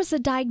thought was a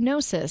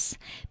diagnosis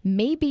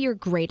may be your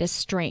greatest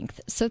strength.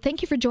 So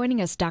thank you for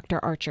joining us,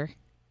 Dr. Archer.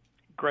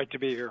 Great to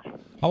be here.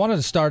 I wanted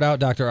to start out,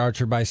 Dr.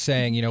 Archer, by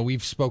saying,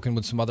 we've spoken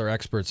with some other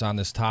experts on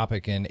this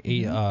topic, and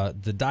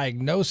the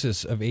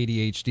diagnosis of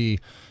ADHD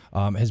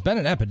has been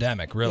an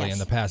epidemic, really, in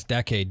the past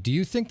decade. Do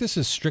you think this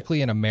is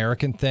strictly an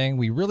American thing?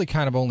 We really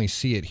kind of only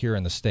see it here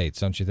in the States,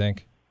 don't you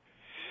think?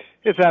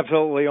 It's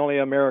absolutely only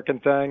an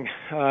American thing.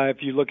 If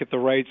you look at the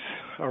rates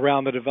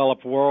around the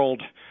developed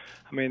world,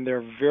 I mean,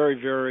 they're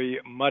very, very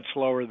much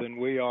lower than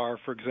we are.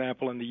 For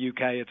example, in the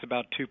UK, it's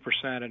about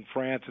 2%. In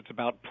France, it's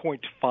about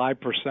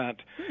 0.5%.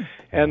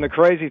 And the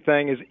crazy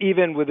thing is,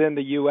 even within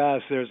the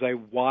U.S., there's a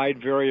wide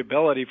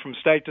variability from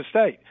state to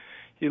state.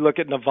 You look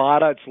at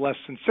Nevada, it's less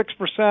than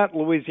 6%,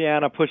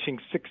 Louisiana pushing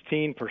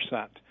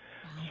 16%.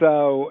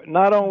 So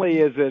not only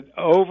is it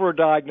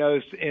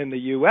overdiagnosed in the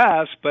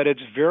U.S., but it's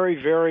very,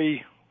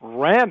 very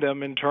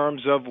random in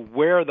terms of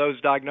where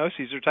those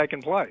diagnoses are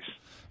taking place.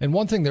 And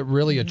one thing that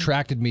really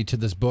attracted me to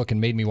this book and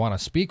made me want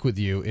to speak with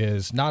you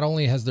is not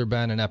only has there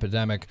been an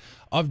epidemic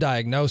of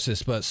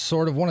diagnosis, but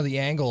sort of one of the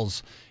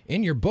angles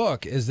in your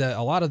book is that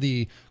a lot of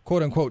the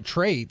quote-unquote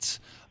traits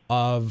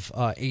of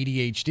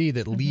ADHD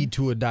that lead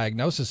to a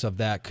diagnosis of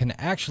that can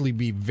actually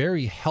be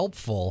very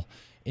helpful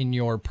in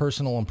your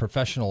personal and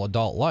professional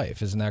adult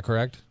life. Isn't that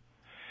correct?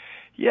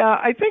 Yeah,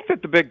 I think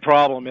that the big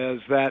problem is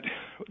that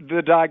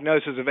the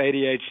diagnosis of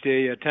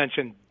ADHD,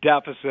 attention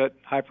deficit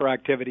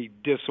hyperactivity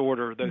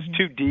disorder, those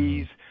two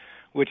Ds,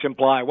 which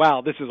imply,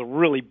 wow, this is a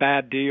really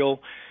bad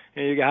deal.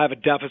 You have a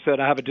deficit,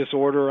 I have a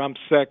disorder, I'm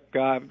sick,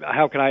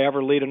 how can I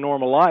ever lead a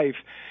normal life?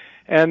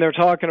 And they're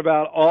talking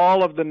about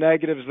all of the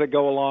negatives that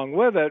go along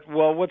with it.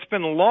 Well, what's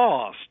been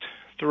lost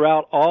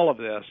throughout all of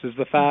this is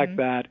the fact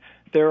that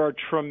there are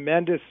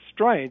tremendous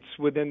strengths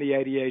within the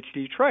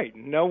ADHD trait.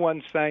 No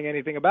one's saying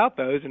anything about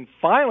those, and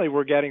finally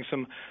we're getting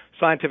some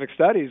scientific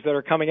studies that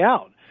are coming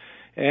out.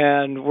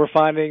 And we're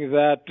finding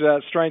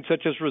that strengths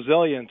such as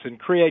resilience and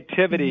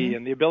creativity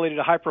and the ability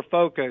to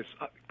hyperfocus,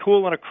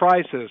 cool in a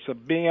crisis,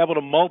 of being able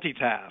to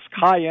multitask,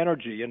 high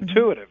energy,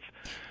 intuitive,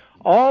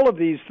 all of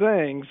these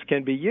things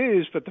can be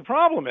used, but the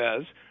problem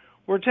is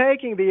we're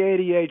taking the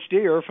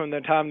ADHDer from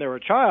the time they're a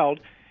child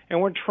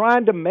and we're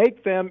trying to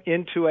make them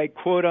into a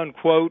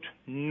quote-unquote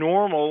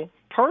normal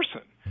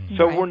person.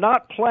 So we're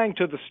not playing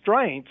to the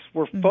strengths,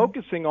 we're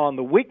focusing on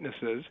the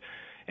weaknesses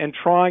and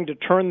trying to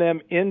turn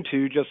them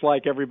into just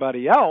like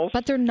everybody else.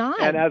 But they're not.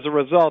 And as a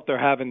result, they're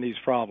having these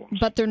problems.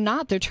 But they're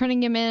not. They're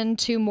turning them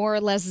into more or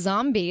less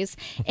zombies.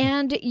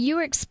 And you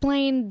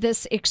explained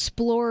this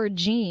explorer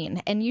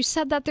gene, and you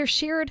said that they're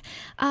shared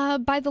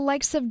by the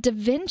likes of Da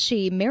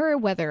Vinci,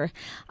 Meriwether,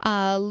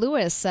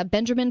 Lewis,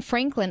 Benjamin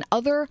Franklin,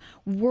 other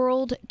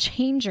world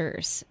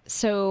changers.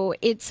 So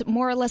it's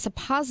more or less a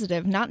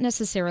positive, not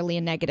necessarily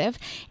a negative.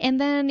 And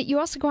then you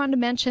also go on to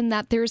mention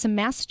that there's a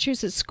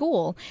Massachusetts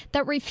school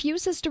that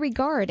refuses to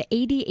regard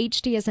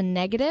ADHD as a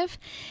negative,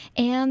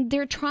 and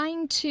they're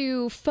trying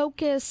to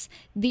focus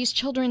these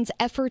children's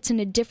efforts in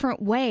a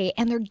different way,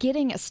 and they're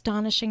getting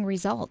astonishing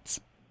results.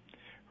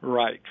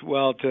 Right.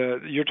 Well,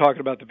 you're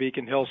talking about the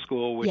Beacon Hill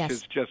School, which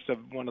is just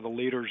one of the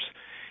leaders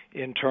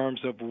in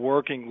terms of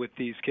working with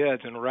these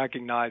kids and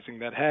recognizing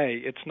that,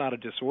 hey, it's not a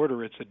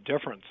disorder, it's a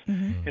difference.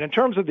 And in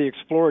terms of the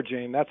explorer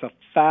gene, that's a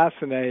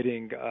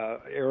fascinating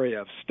area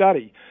of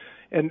study.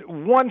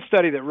 And one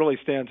study that really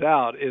stands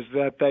out is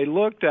that they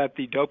looked at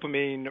the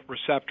dopamine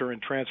receptor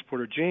and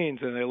transporter genes,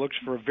 and they looked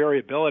for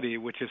variability,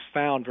 which is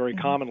found very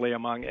commonly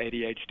among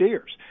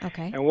ADHDers.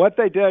 Okay. And what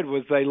they did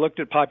was they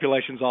looked at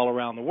populations all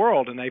around the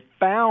world, and they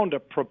found a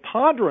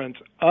preponderance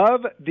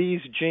of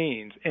these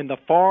genes in the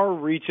far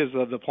reaches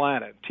of the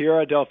planet,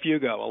 Tierra del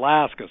Fuego,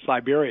 Alaska,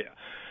 Siberia.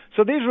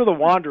 So these were the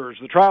wanderers,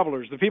 the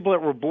travelers, the people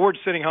that were bored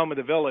sitting home in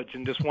the village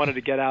and just wanted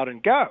to get out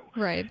and go.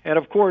 Right. And,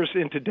 of course,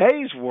 in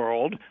today's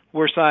world,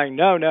 we're saying,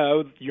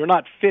 no, you're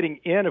not fitting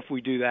in if we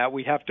do that.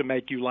 We have to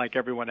make you like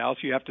everyone else.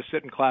 You have to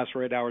sit in class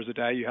for 8 hours a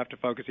day. You have to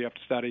focus. You have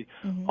to study,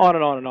 on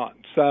and on and on.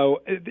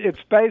 So it's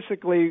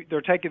basically they're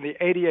taking the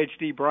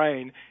ADHD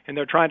brain and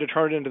they're trying to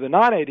turn it into the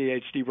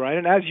non-ADHD brain.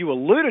 And as you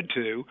alluded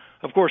to,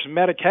 of course,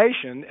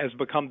 medication has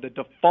become the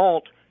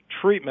default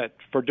treatment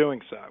for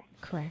doing so.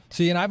 Correct.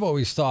 See, and I've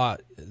always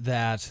thought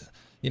that,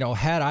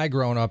 had I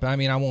grown up, I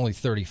mean, I'm only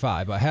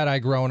 35, but had I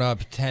grown up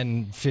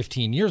 10,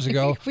 15 years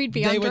ago, We'd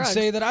be they on would drugs.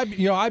 say that I'd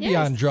be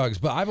on drugs.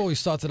 But I've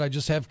always thought that I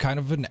just have kind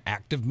of an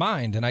active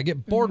mind and I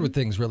get bored with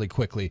things really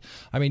quickly.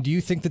 I mean, do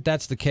you think that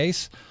that's the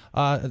case,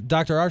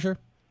 Dr. Archer?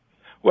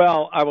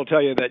 Well, I will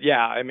tell you that,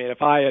 I mean,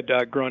 if I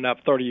had grown up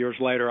 30 years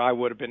later, I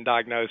would have been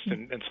diagnosed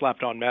and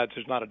slept on meds.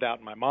 There's not a doubt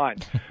in my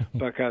mind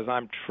because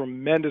I'm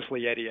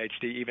tremendously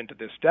ADHD even to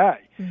this day.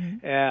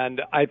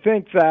 And I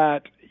think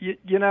that,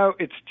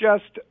 it's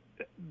just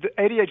the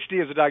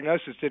ADHD as a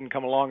diagnosis didn't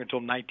come along until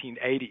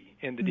 1980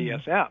 in the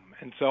DSM.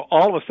 And so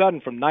all of a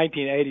sudden from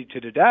 1980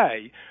 to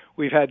today,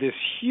 we've had this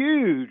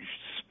huge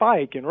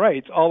spike in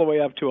rates all the way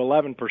up to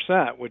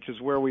 11%, which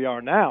is where we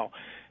are now.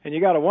 And you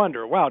got to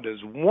wonder, wow,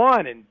 does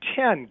 1 in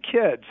 10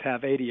 kids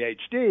have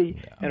ADHD?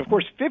 And, of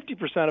course,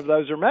 50% of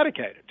those are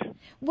medicated.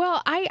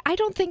 Well, I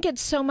don't think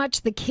it's so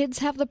much the kids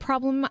have the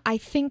problem. I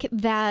think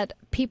that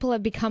people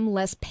have become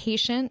less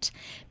patient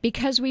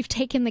because we've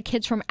taken the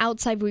kids from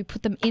outside, we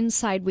put them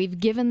inside, we've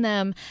given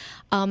them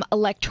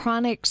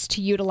electronics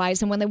to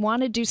utilize, and when they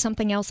want to do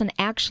something else and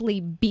actually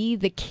be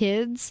the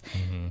kids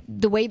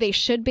the way they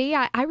should be,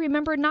 I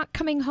remember not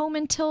coming home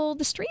until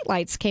the street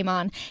lights came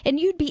on, and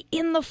you'd be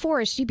in the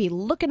forest, you'd be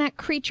looking at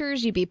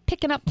creatures, you'd be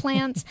picking up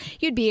plants,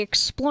 you'd be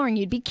exploring,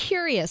 you'd be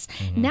curious.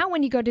 Now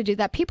when you go to do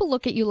that, people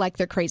look at you like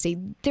they're crazy.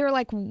 They're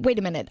like, wait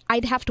a minute,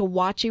 I'd have to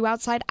watch you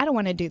outside. I don't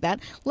want to do that.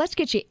 Let's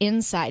get you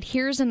inside.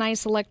 Here's a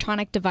nice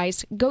electronic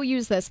device. Go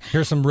use this.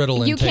 Here's some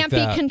Ritalin. You can't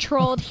be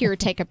controlled. Here,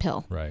 take a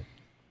pill. Right.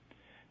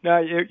 No,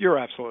 you're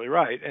absolutely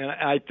right. And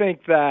I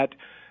think that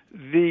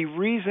the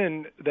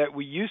reason that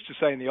we used to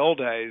say in the old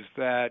days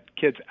that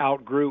kids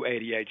outgrew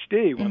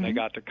ADHD when they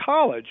got to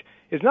college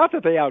is not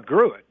that they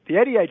outgrew it. The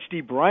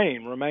ADHD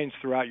brain remains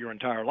throughout your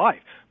entire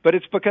life, but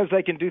it's because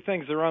they can do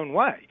things their own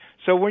way.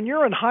 So when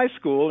you're in high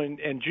school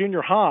and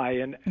junior high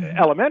and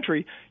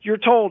elementary, you're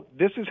told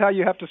this is how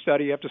you have to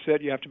study. You have to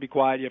sit, you have to be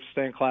quiet, you have to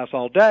stay in class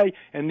all day,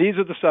 and these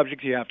are the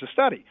subjects you have to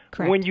study.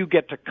 Correct. When you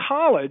get to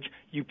college,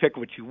 you pick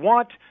what you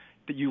want,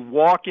 that you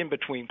walk in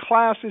between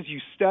classes, you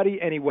study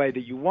any way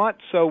that you want.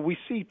 So we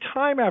see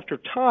time after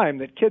time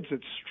that kids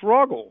that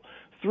struggle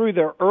through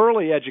their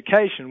early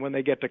education, when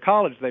they get to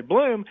college, they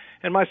bloom.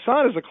 And my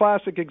son is a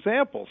classic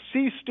example.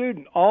 C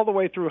student all the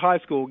way through high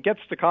school, gets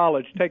to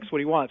college, takes what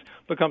he wants,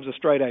 becomes a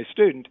straight A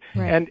student.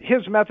 Right. And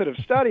his method of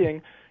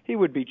studying, he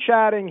would be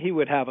chatting, he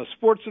would have a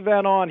sports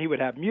event on, he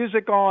would have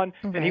music on,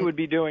 and he would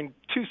be doing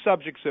 2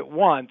 subjects at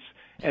once.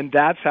 And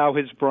that's how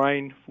his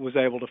brain was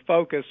able to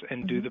focus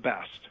and do the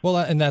best. Well,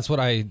 and that's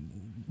what I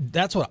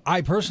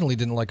personally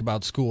didn't like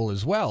about school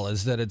as well,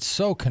 is that it's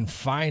so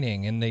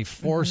confining and they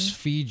force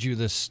feed you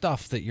this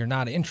stuff that you're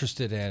not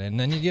interested in. And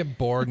then you get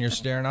bored and you're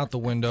staring out the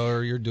window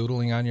or you're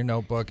doodling on your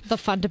notebook. The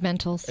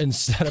fundamentals.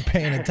 Instead of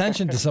paying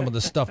attention to some of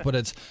the stuff.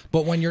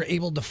 But when you're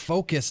able to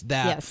focus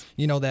that,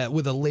 that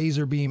with a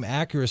laser beam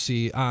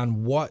accuracy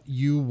on what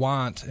you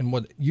want and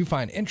what you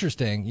find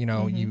interesting,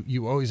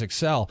 you always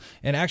excel.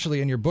 And actually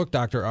in your book,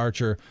 Dr.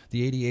 Archer,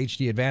 The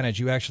ADHD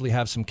Advantage, you actually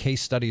have some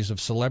case studies of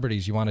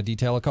celebrities. You want to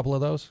detail a couple of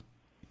those?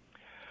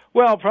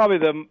 Well, probably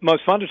the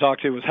most fun to talk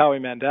to was Howie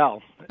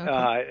Mandel.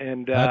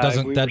 Okay.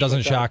 That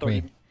doesn't shock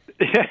me.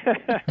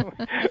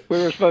 We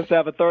were supposed to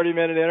have a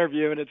 30-minute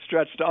interview, and it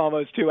stretched to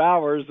almost 2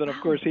 hours. And, of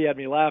course, he had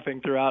me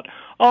laughing throughout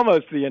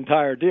almost the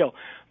entire deal.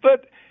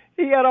 But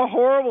he had a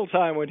horrible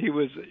time when he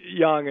was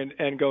young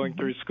and going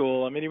through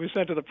school. I mean, he was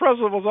sent to the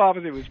principal's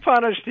office. He was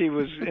punished. He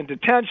was in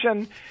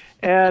detention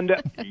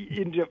and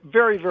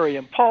very, very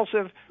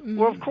impulsive.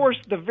 Well, of course,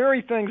 the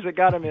very things that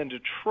got him into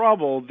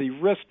trouble, the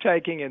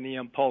risk-taking and the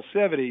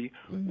impulsivity,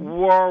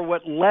 were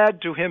what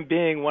led to him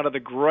being one of the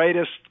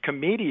greatest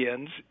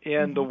comedians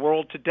in the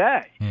world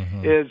today.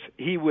 Is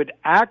he would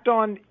act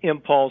on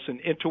impulse and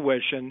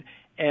intuition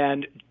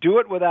and do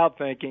it without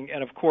thinking,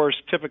 and of course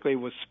typically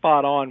was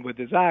spot on with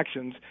his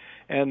actions,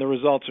 and the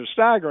results are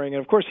staggering.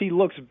 And of course he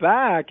looks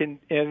back and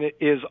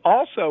is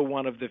also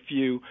one of the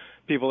few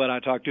people that I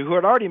talked to who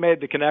had already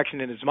made the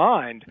connection in his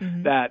mind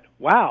that,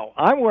 wow,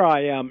 I'm where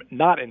I am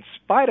not in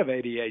spite of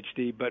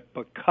ADHD, but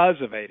because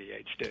of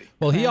ADHD.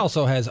 Well, he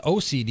also has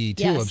OCD,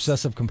 too,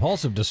 obsessive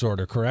compulsive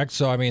disorder, correct?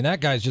 So, I mean, that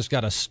guy's just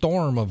got a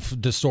storm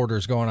of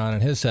disorders going on in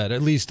his head,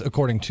 at least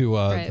according to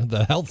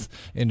the health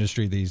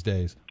industry these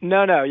days.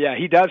 No, yeah,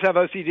 he does have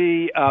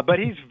OCD, but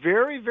he's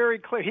very, very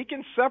clear. He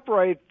can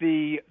separate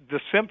the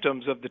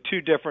symptoms of the 2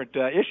 different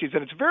issues,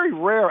 and it's very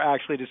rare,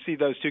 actually, to see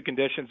those 2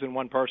 conditions in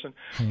one person.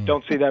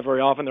 Don't see that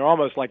very often. They're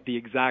almost like the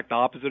exact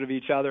opposite of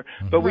each other.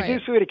 But we do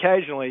see it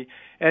occasionally,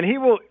 and he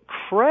will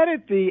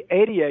credit the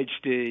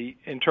ADHD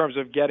in terms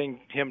of getting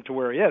him to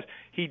where he is.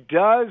 He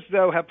does,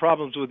 though, have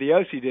problems with the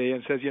OCD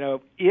and says,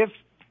 if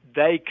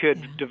they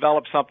could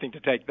develop something to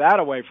take that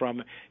away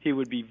from him, he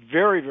would be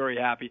very, very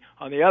happy.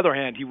 On the other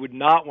hand, he would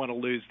not want to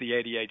lose the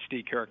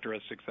ADHD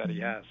characteristics that he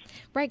has.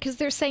 Right, because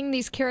they're saying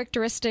these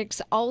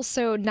characteristics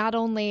also not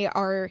only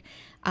are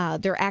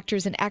they're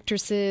actors and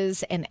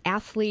actresses and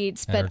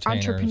athletes, but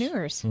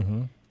entrepreneurs.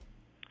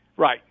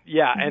 Right,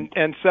 yeah.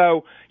 And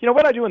so,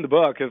 what I do in the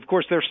book, of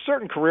course, there's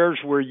certain careers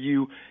where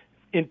you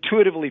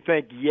intuitively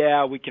think,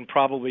 yeah, we can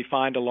probably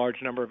find a large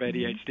number of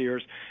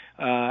ADHDers.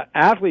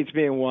 Athletes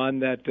being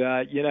one that,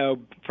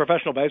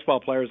 professional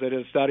baseball players, they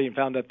did a study and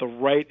found that the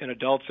rate in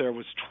adults there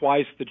was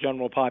twice the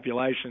general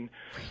population.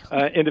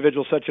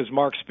 Individuals such as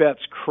Mark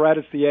Spitz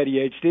credits the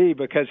ADHD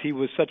because he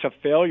was such a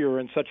failure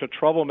and such a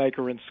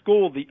troublemaker in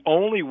school. The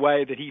only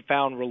way that he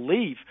found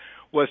relief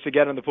was to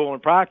get in the pool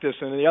and practice,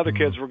 and the other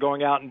kids were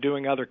going out and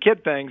doing other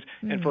kid things.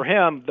 And for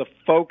him, the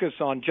focus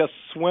on just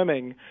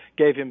swimming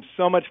gave him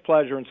so much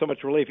pleasure and so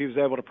much relief. He was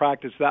able to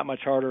practice that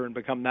much harder and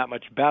become that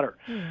much better.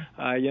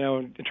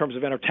 In terms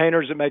of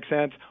entertainers, it makes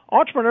sense.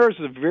 Entrepreneurs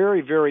is a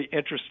very, very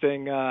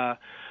interesting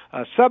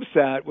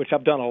subset, which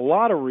I've done a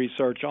lot of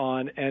research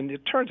on, and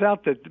it turns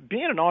out that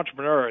being an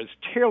entrepreneur is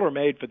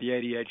tailor-made for the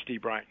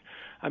ADHD brain.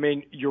 I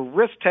mean, you're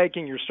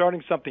risk-taking, you're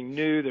starting something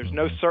new, there's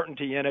no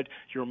certainty in it,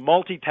 you're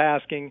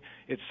multitasking,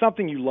 it's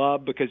something you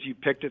love because you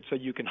picked it so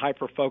you can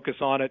hyper-focus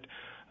on it.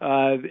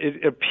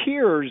 It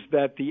appears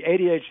that the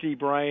ADHD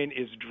brain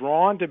is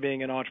drawn to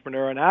being an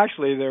entrepreneur, and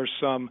actually there's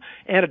some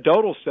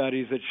anecdotal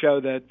studies that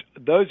show that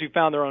those who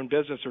found their own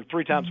business are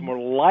 3 times more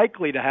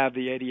likely to have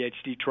the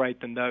ADHD trait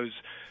than those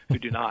who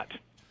do not.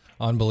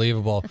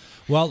 Unbelievable.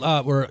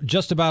 Well, we're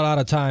just about out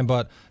of time,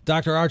 but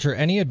Dr. Archer,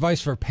 any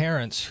advice for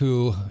parents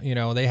who,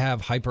 they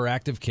have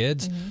hyperactive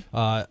kids?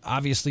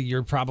 Obviously,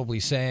 you're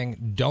probably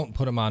saying don't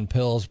put them on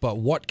pills, but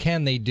what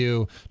can they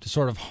do to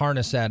sort of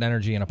harness that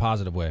energy in a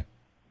positive way?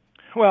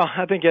 Well,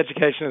 I think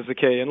education is the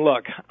key. And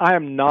look, I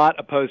am not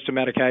opposed to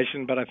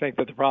medication, but I think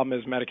that the problem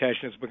is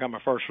medication has become a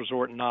first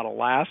resort and not a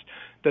last.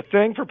 The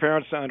thing for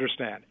parents to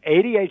understand,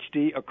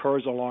 ADHD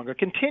occurs along a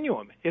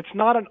continuum. It's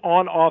not an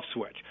on-off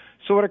switch.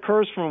 So it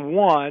occurs from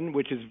 1,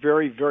 which is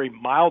very, very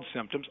mild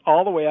symptoms,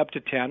 all the way up to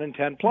 10 and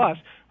 10 plus,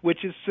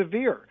 which is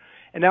severe.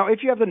 And now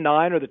if you have the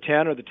 9 or the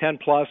 10 or the 10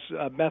 plus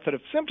method of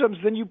symptoms,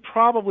 then you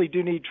probably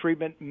do need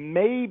treatment,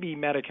 maybe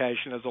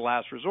medication as a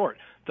last resort.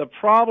 The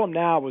problem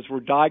now is we're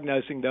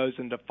diagnosing those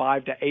in the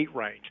 5 to 8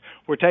 range.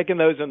 We're taking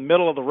those in the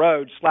middle of the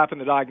road, slapping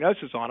the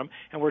diagnosis on them,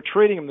 and we're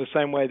treating them the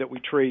same way that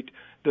we treat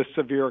the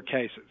severe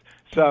cases.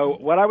 So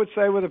what I would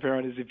say with a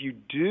parent is if you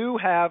do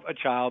have a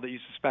child that you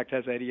suspect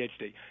has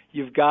ADHD,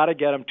 you've got to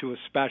get them to a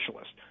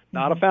specialist,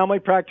 not a family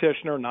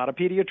practitioner, not a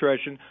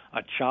pediatrician,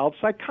 a child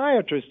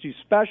psychiatrist who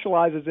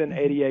specializes in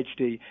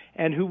ADHD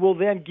and who will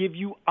then give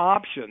you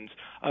options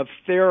of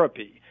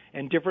therapy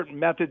and different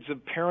methods of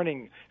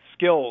parenting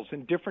skills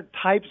and different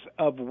types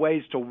of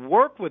ways to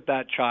work with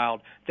that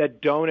child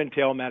that don't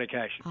entail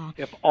medication.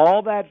 If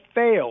all that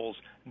fails,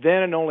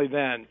 then and only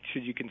then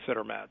should you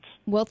consider meds.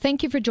 Well,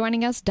 thank you for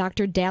joining us,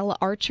 Dr. Dale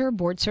Archer,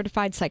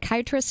 board-certified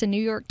psychiatrist and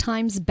New York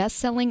Times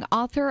best-selling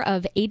author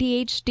of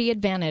ADHD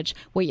Advantage.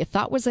 What you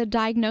thought was a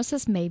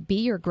diagnosis may be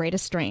your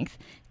greatest strength.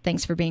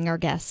 Thanks for being our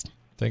guest.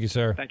 Thank you,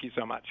 sir. Thank you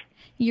so much.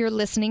 You're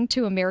listening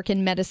to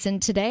American Medicine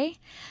Today.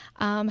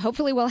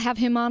 Hopefully we'll have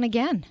him on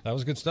again. That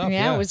was good stuff.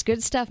 Yeah, it was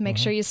good stuff. Make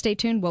sure you stay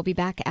tuned. We'll be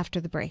back after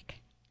the break.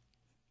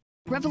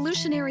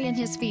 Revolutionary in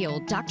his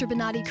field, Dr.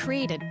 Bonati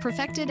created,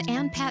 perfected,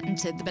 and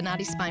patented the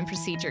Bonati spine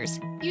procedures.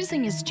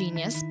 Using his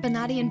genius,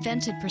 Bonati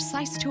invented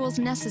precise tools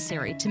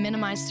necessary to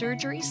minimize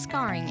surgery,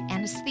 scarring,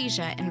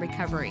 anesthesia, and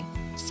recovery.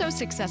 So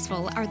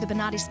successful are the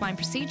Bonati spine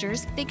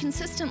procedures, they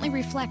consistently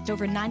reflect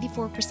over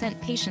 94%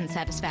 patient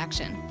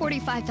satisfaction.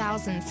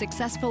 45,000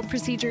 successful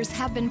procedures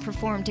have been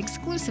performed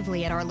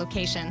exclusively at our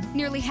location.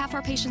 Nearly half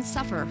our patients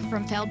suffer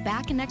from failed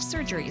back and neck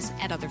surgeries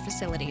at other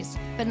facilities.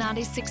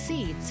 Bonati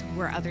succeeds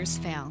where others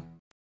fail.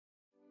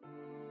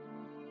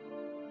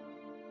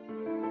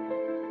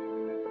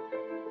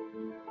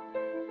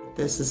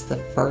 This is the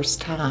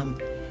first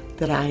time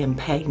that I am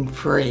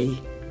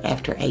pain-free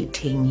after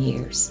 18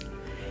 years.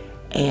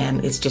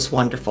 And it's just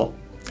wonderful.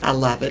 I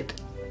love it.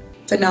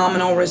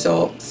 Phenomenal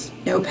results.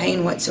 No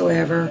pain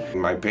whatsoever.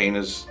 My pain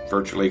is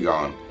virtually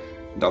gone.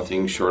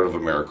 Nothing short of a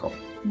miracle.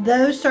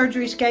 Those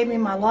surgeries gave me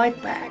my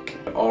life back.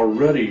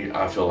 Already,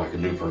 I feel like a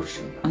new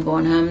person. I'm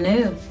going home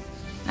new.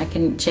 I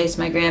can chase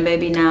my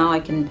grandbaby now. I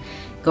can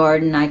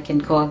garden. I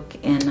can cook.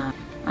 And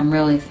I'm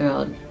really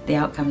thrilled. The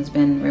outcome's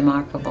been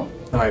remarkable.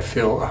 I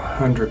feel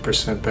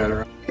 100%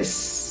 better.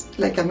 It's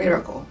like a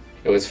miracle.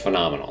 It was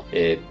phenomenal.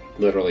 It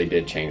literally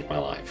did change my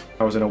life.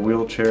 I was in a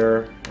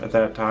wheelchair at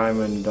that time,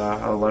 and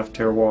I left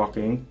here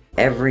walking.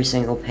 Every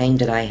single pain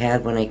that I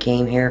had when I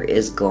came here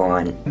is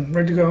gone. I'm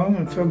ready to go home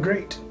and feel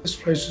great. This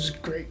place is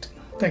great.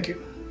 Thank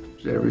you.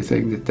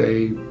 Everything that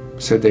they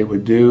said they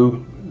would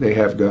do, they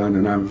have done,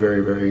 and I'm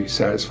very, very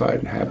satisfied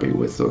and happy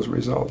with those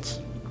results.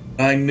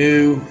 I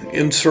knew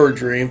in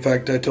surgery, in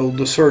fact, I told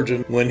the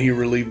surgeon when he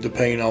relieved the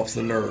pain off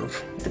the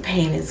nerve. The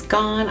pain is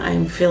gone.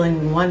 I'm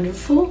feeling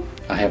wonderful.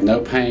 I have no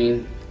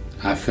pain.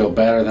 I feel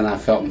better than I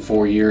felt in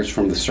 4 years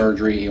from the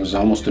surgery. It was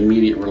almost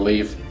immediate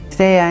relief.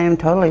 Today I am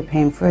totally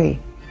pain-free,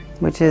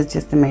 which is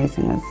just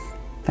amazing.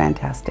 It's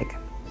fantastic.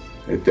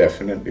 It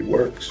definitely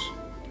works.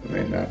 I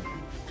mean, I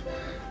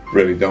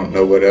really don't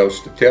know what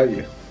else to tell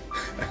you.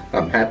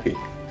 I'm happy.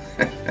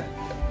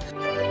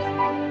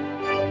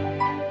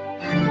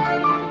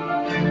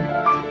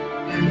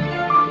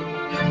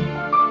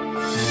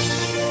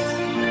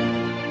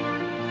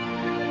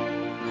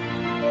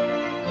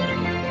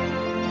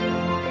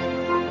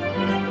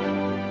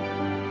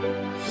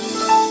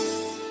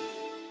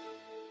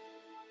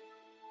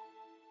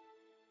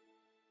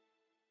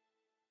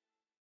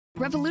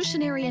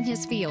 Revolutionary in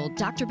his field,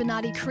 Dr.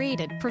 Bonati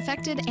created,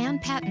 perfected,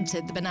 and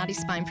patented the Bonati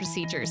spine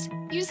procedures.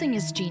 Using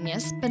his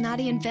genius,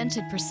 Bonati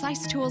invented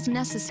precise tools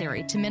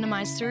necessary to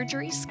minimize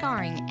surgery,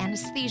 scarring,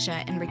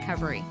 anesthesia, and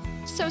recovery.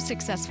 So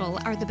successful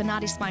are the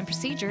Bonati spine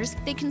procedures,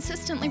 they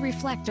consistently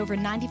reflect over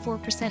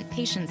 94%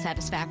 patient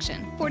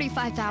satisfaction.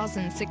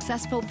 45,000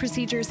 successful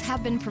procedures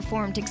have been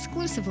performed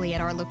exclusively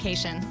at our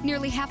location.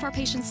 Nearly half our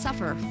patients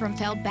suffer from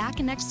failed back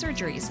and neck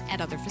surgeries at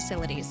other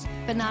facilities.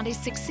 Bonati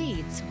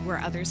succeeds where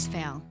others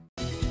fail.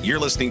 You're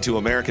listening to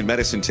American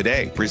Medicine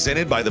Today,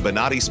 presented by the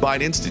Bonati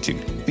Spine Institute,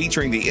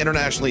 featuring the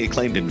internationally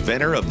acclaimed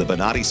inventor of the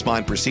Bonati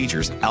spine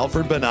procedures,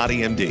 Alfred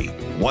Bonati,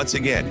 MD. Once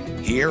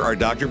again, here are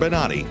Dr.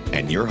 Bonati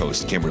and your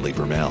host, Kimberly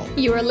Bermel.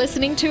 You are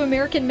listening to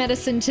American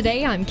Medicine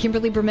Today. I'm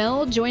Kimberly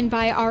Bermel, joined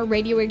by our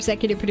radio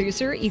executive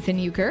producer, Ethan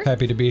Euchre.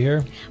 Happy to be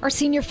here. Our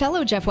senior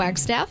fellow, Jeff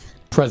Wagstaff.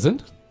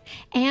 Present.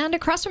 And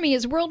across from me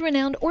is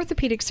world-renowned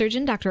orthopedic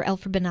surgeon, Dr.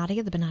 Alfred Bonati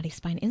of the Bonati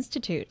Spine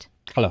Institute.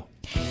 Hello.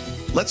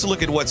 Let's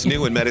look at what's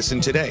new in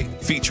medicine today,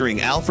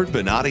 featuring Alfred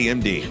Bonati,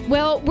 MD.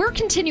 Well, we're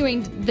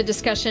continuing the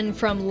discussion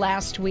from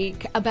last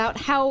week about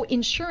how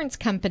insurance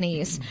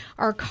companies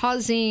are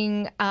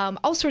causing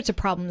all sorts of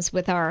problems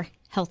with our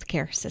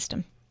healthcare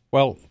system.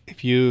 Well,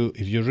 if you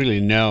really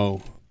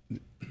know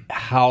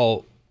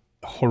how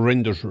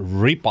horrendous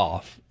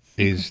ripoff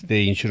is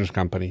the insurance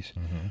companies,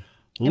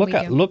 look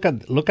at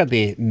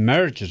the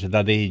mergers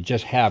that they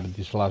just have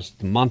this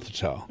last month or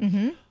so.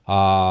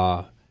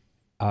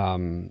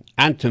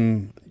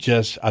 Anthem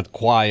just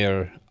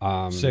acquired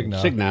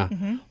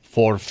Cigna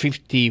for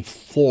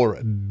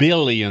 $54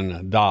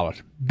 billion.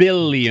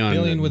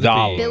 Billion with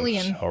dollars.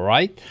 Billion. All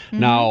right.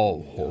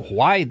 Now,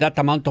 why that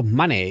amount of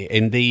money?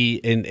 And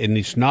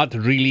it's not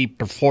really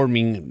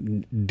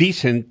performing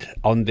decent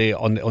on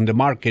the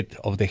market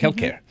of the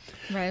healthcare.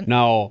 Right.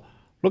 Now,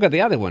 look at the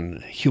other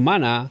one.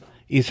 Humana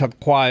is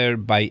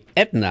acquired by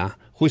Aetna,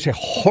 who is a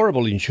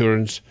horrible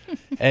insurance,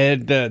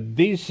 and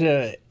this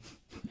is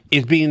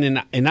being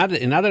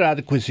another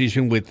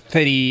acquisition with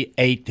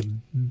 $38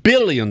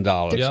 billion.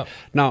 Yep.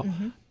 Now.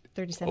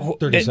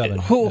 37.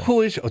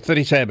 Who is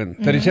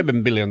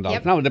 $37 billion?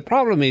 Yep. Now the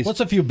problem is what's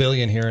a few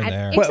billion here and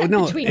there? Well,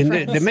 no, and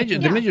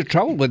the major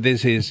trouble with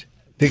this is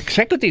the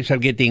executives are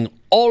getting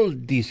all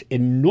these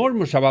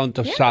enormous amount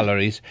of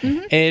salaries,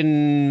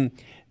 and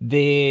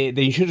the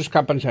insurance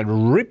companies are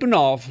ripping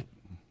off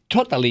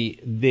totally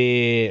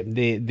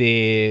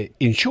the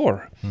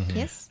insurer.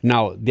 Yes.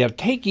 Now they're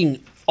taking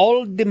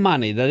all the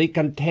money that they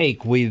can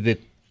take with the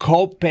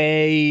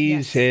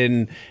co-pays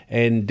and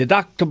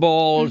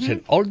deductibles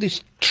and all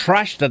this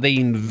trash that they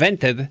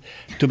invented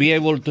to be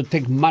able to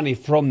take money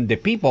from the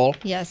people.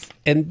 Yes.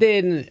 And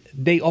then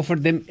they offer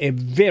them a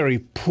very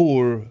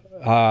poor,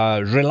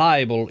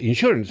 reliable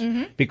insurance.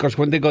 Because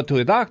when they go to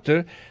a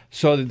doctor,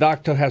 so the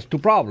doctor has two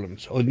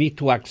problems, or need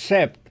to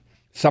accept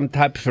some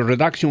type of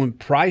reduction in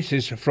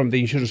prices from the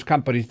insurance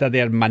companies that they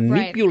are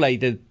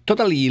manipulated,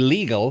 totally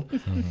illegal,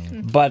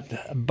 but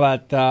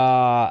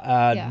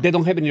they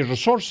don't have any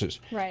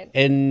resources. Right.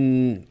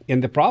 And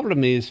the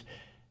problem is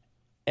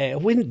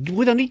we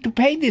don't need to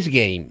play this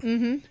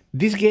game.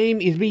 This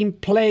game is being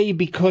played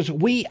because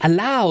we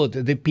allowed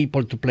the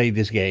people to play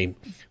this game.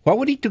 What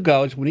we need to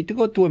go is we need to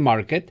go to a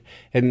market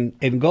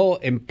and go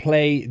and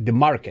play the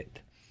market.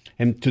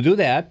 And to do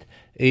that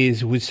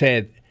is we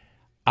said,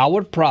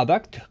 our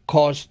product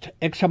cost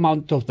X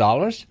amount of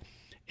dollars,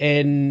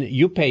 and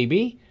you pay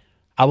me.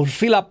 I will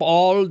fill up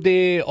all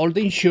the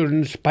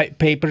insurance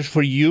papers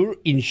for your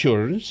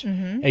insurance,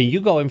 and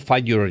you go and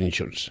fight your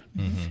insurance.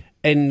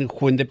 And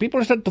when the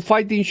people start to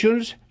fight the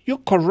insurance, you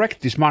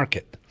correct this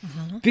market.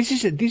 This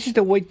is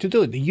the way to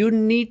do it. You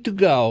need to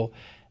go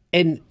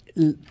and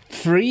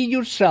free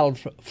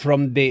yourself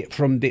from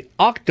the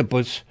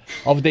octopus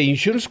of the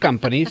insurance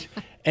companies.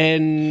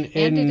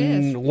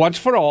 And once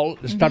for all,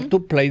 start to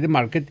play the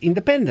market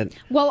independent.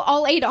 Well,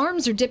 all 8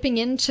 arms are dipping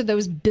into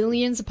those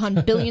billions upon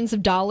billions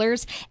of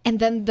dollars, and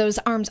then those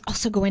arms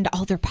also go into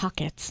all their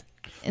pockets.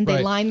 And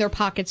they line their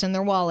pockets and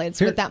their wallets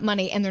with that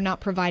money, and they're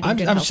not providing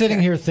good I'm healthcare. sitting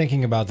here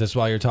thinking about this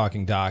while you're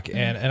talking, Doc,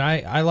 and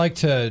I like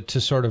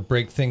to sort of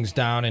break things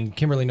down, and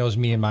Kimberly knows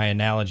me and my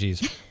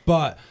analogies.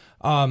 But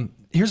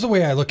here's the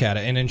way I look at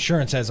it in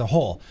insurance as a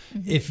whole.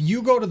 If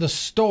you go to the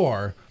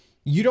store,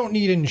 you don't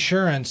need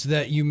insurance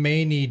that you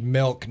may need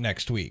milk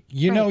next week.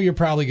 You know you're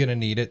probably going to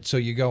need it, so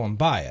you go and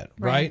buy it,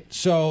 right?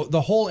 So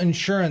the whole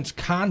insurance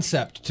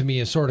concept to me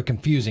is sort of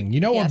confusing. You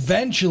know,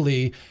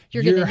 eventually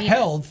your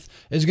health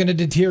is going to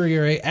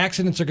deteriorate,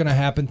 accidents are going to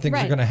happen, things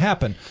are going to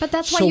happen. But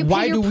that's why you pay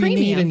why your do we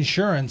premium. need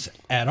insurance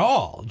at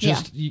all?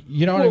 Just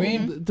you know what I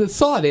mean? The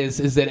thought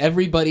is that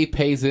everybody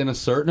pays in a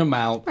certain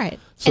amount,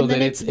 so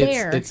that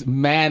it's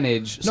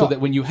managed, so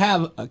that when you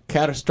have a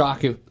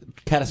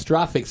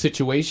catastrophic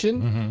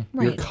situation,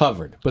 you're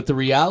covered. But the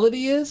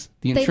reality is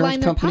the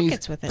insurance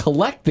companies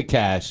collect the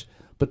cash,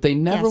 but they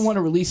never want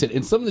to release it.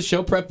 In some of the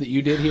show prep that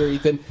you did here,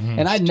 Ethan,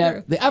 and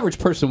the average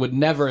person would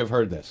never have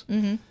heard this.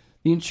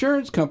 The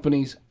insurance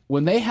companies,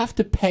 when they have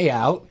to pay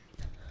out,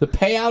 the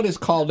payout is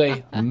called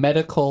a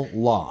medical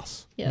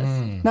loss.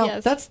 Now,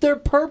 that's their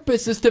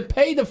purpose, is to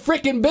pay the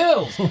freaking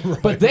bills.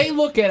 But they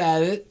look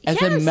at it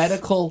as a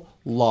medical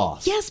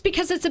loss. Yes,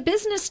 because it's a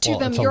business to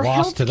them. it's a Your loss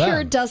health to them.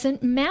 care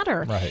doesn't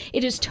matter. Right.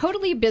 It is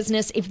totally a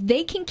business. If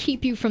they can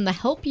keep you from the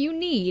help you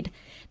need,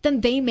 then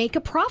they make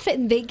a profit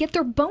and they get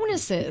their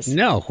bonuses.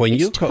 No, when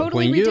you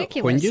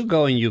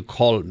go and you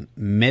call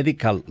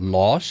medical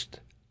loss,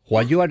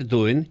 what you are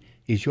doing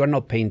is you are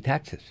not paying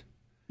taxes.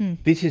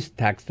 This is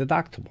tax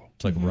deductible.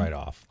 It's like a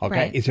write-off.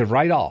 Okay, it's a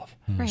write-off.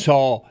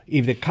 So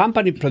if the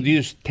company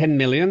produced $10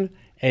 million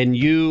and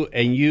you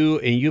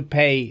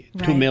pay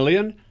 $2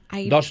 million,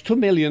 those $2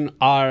 million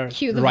are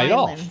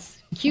write-off.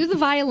 Cue the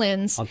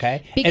violins.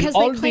 Okay, because and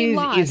all they claim this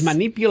loss. is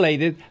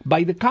manipulated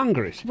by the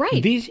Congress.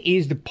 Right. This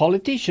is the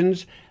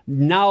politicians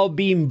now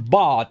being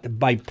bought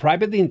by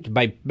private interests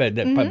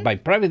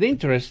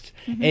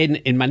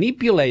and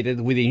manipulated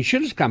with the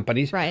insurance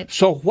companies. Right.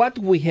 So what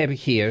we have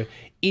here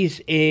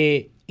is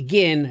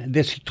again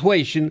the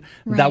situation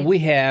that we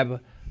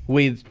have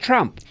with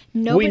Trump.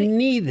 We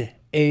need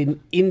an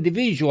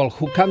individual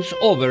who comes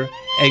over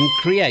and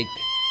create.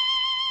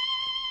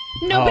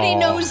 Nobody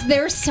knows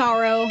their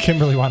sorrow.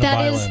 Kimberly wanted That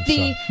violin,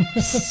 is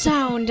the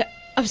sound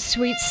of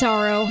sweet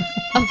sorrow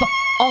of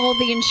all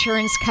the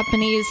insurance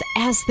companies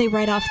as they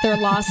write off their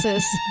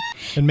losses.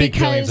 And make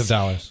billions of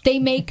dollars. They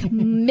make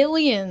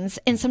millions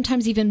and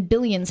sometimes even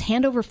billions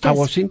hand over fist. I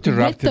was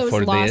interrupted with those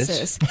for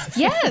losses. this.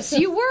 Yes,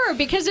 you were,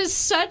 because it's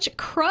such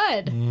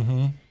crud.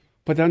 Mm-hmm.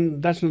 But then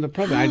that's not the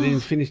problem. I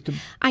didn't finish the...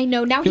 I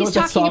know. Now he's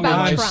talking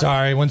about Trump. I'm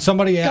sorry. When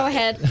somebody Go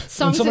ahead.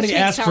 When somebody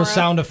asks for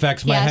sound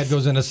effects, my head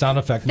goes into sound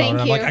effect mode. And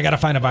I'm like, I got to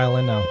find a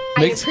violin now.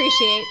 I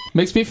appreciate.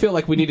 Makes me feel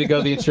like we need to go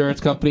to the insurance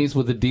companies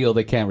with a deal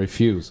they can't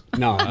refuse.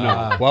 No.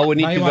 Well, we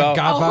need to go.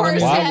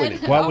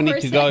 What we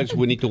need to go is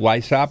we need to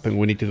wise up, and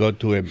we need to go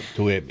to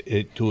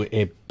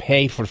a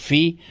pay for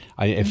fee.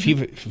 A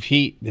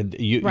fee.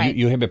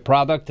 You have a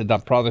product.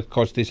 That product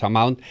costs this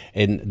amount,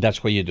 and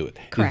that's why you do it.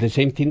 Correct. It's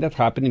the same thing that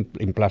happened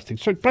in plastic.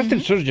 So plastic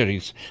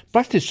surgeries.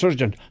 Plastic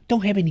surgeons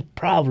don't have any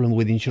problem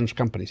with insurance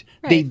companies.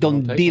 Right. They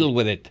don't deal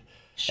with it.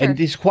 Sure. And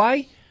this is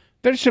why?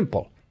 Very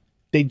simple.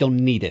 They don't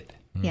need it.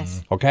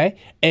 Yes. Okay?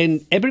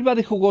 And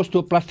everybody who goes to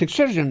a plastic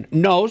surgeon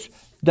knows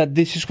that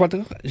this is what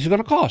it's going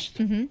to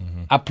cost.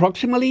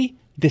 Approximately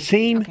the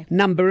same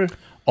number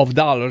of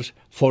dollars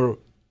for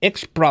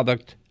X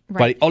product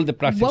by all the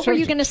plastic surgeons. What were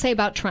you going to say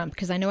about Trump?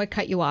 Because I know I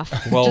cut you off.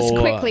 Well, just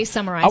quickly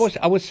summarize.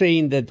 I was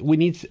saying that we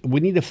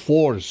need a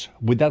force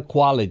with that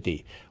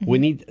quality. We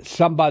need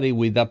somebody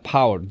with that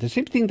power. The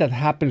same thing that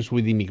happens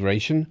with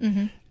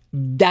immigration.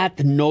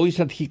 That noise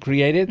that he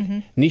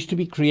created needs to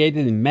be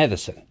created in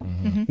medicine.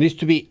 Needs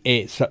to be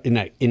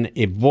in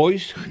a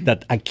voice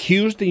that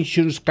accused the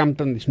insurance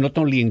companies not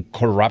only in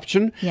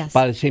corruption, but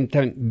at the same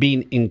time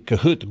being in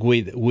cahoot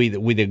with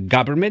the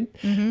government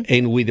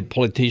and with the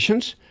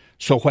politicians.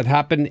 So what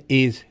happened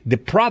is the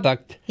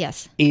product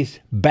is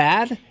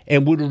bad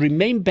and will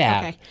remain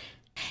bad. Okay.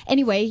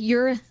 Anyway,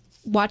 you're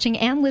watching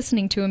and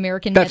listening to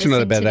American That's Medicine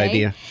not a bad today.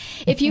 idea.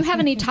 If you have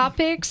any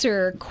topics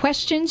or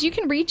questions, you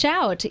can reach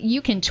out.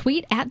 You can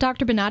tweet at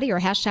Dr. Bonati or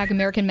hashtag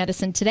American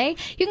Medicine Today.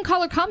 You can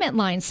call our comment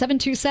line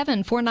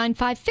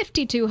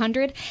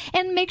 727-495-5200.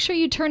 And make sure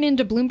you turn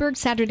into Bloomberg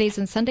Saturdays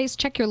and Sundays.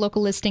 Check your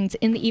local listings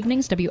in the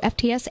evenings.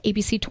 WFTS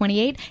ABC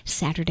 28,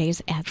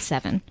 Saturdays at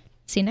 7.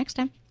 See you next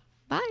time.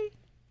 Bye.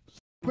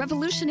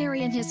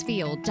 Revolutionary in his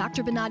field,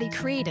 Dr. Bonati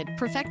created,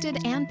 perfected,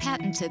 and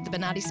patented the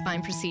Bonati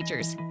spine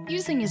procedures.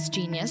 Using his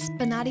genius,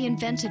 Bonati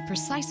invented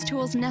precise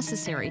tools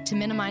necessary to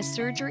minimize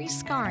surgery,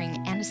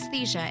 scarring,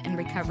 anesthesia, and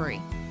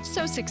recovery.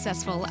 So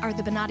successful are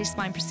the Bonati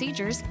spine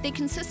procedures, they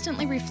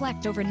consistently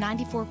reflect over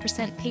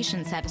 94%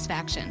 patient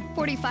satisfaction.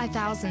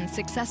 45,000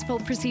 successful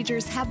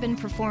procedures have been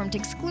performed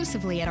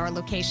exclusively at our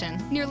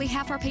location. Nearly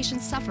half our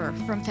patients suffer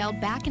from failed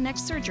back and neck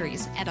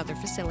surgeries at other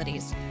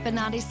facilities.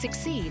 Bonati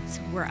succeeds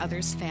where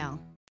others fail.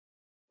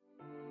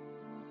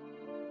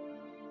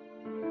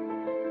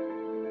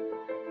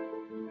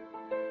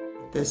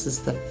 This is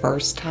the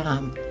first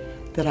time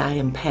that I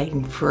am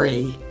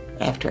pain-free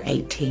after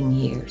 18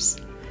 years.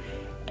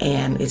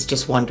 And it's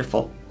just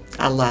wonderful.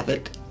 I love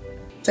it.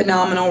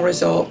 Phenomenal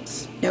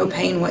results. No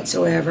pain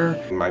whatsoever.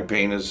 My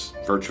pain is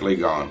virtually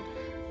gone.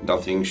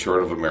 Nothing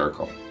short of a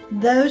miracle.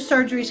 Those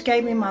surgeries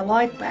gave me my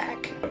life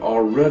back.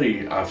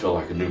 Already, I feel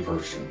like a new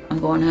person. I'm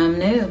going home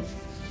new.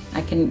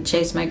 I can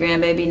chase my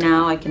grandbaby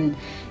now. I can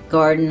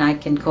garden. I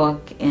can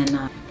cook. And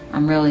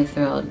I'm really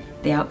thrilled.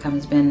 The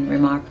outcome's been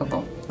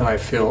remarkable. I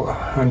feel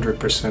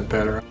 100%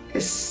 better.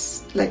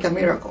 It's like a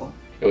miracle.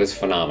 It was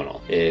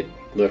phenomenal. It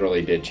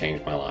literally did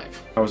change my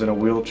life. I was in a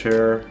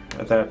wheelchair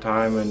at that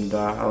time, and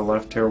I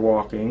left here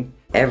walking.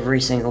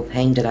 Every single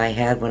pain that I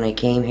had when I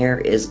came here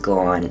is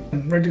gone.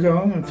 I'm ready to go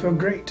home and feel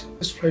great.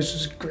 This place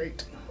is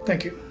great.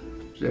 Thank you.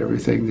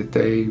 Everything that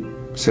they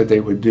said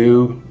they would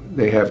do,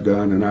 they have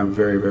done, and I'm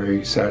very,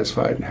 very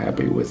satisfied and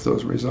happy with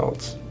those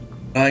results.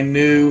 I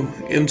knew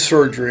in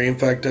surgery, in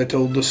fact, I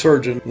told the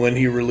surgeon when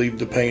he relieved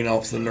the pain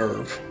off the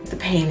nerve. The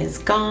pain is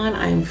gone.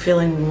 I'm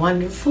feeling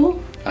wonderful.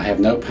 I have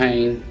no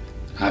pain.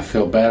 I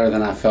feel better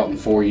than I felt in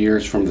 4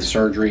 years from the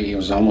surgery. It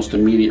was almost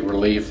immediate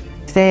relief.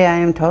 Today I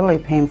am totally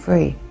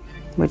pain-free,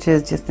 which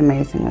is just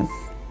amazing. It's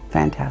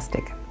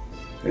fantastic.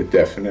 It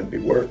definitely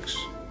works.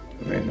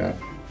 I mean, I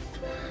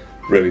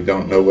really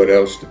don't know what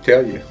else to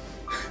tell you.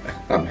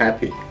 I'm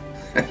happy.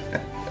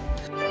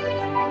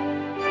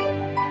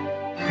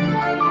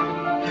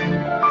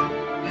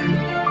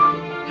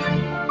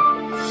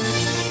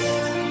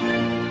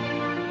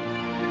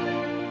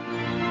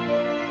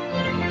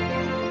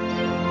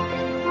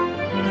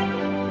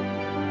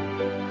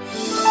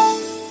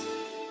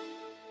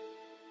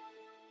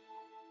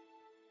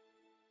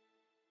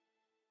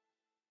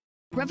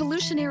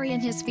 Revolutionary in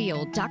his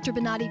field, Dr.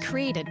 Bonati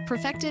created,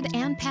 perfected,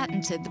 and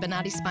patented the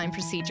Bonati spine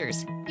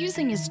procedures.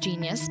 Using his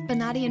genius,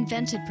 Bonati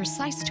invented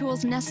precise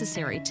tools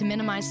necessary to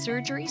minimize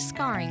surgery,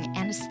 scarring,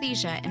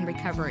 anesthesia, and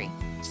recovery.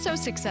 So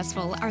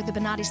successful are the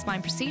Bonati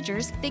spine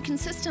procedures, they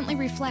consistently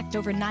reflect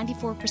over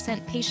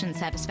 94% patient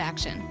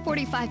satisfaction.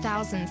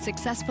 45,000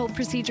 successful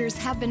procedures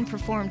have been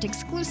performed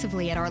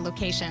exclusively at our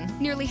location.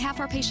 Nearly half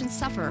our patients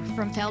suffer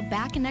from failed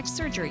back and neck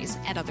surgeries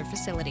at other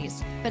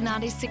facilities.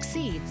 Bonati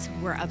succeeds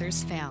where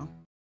others fail.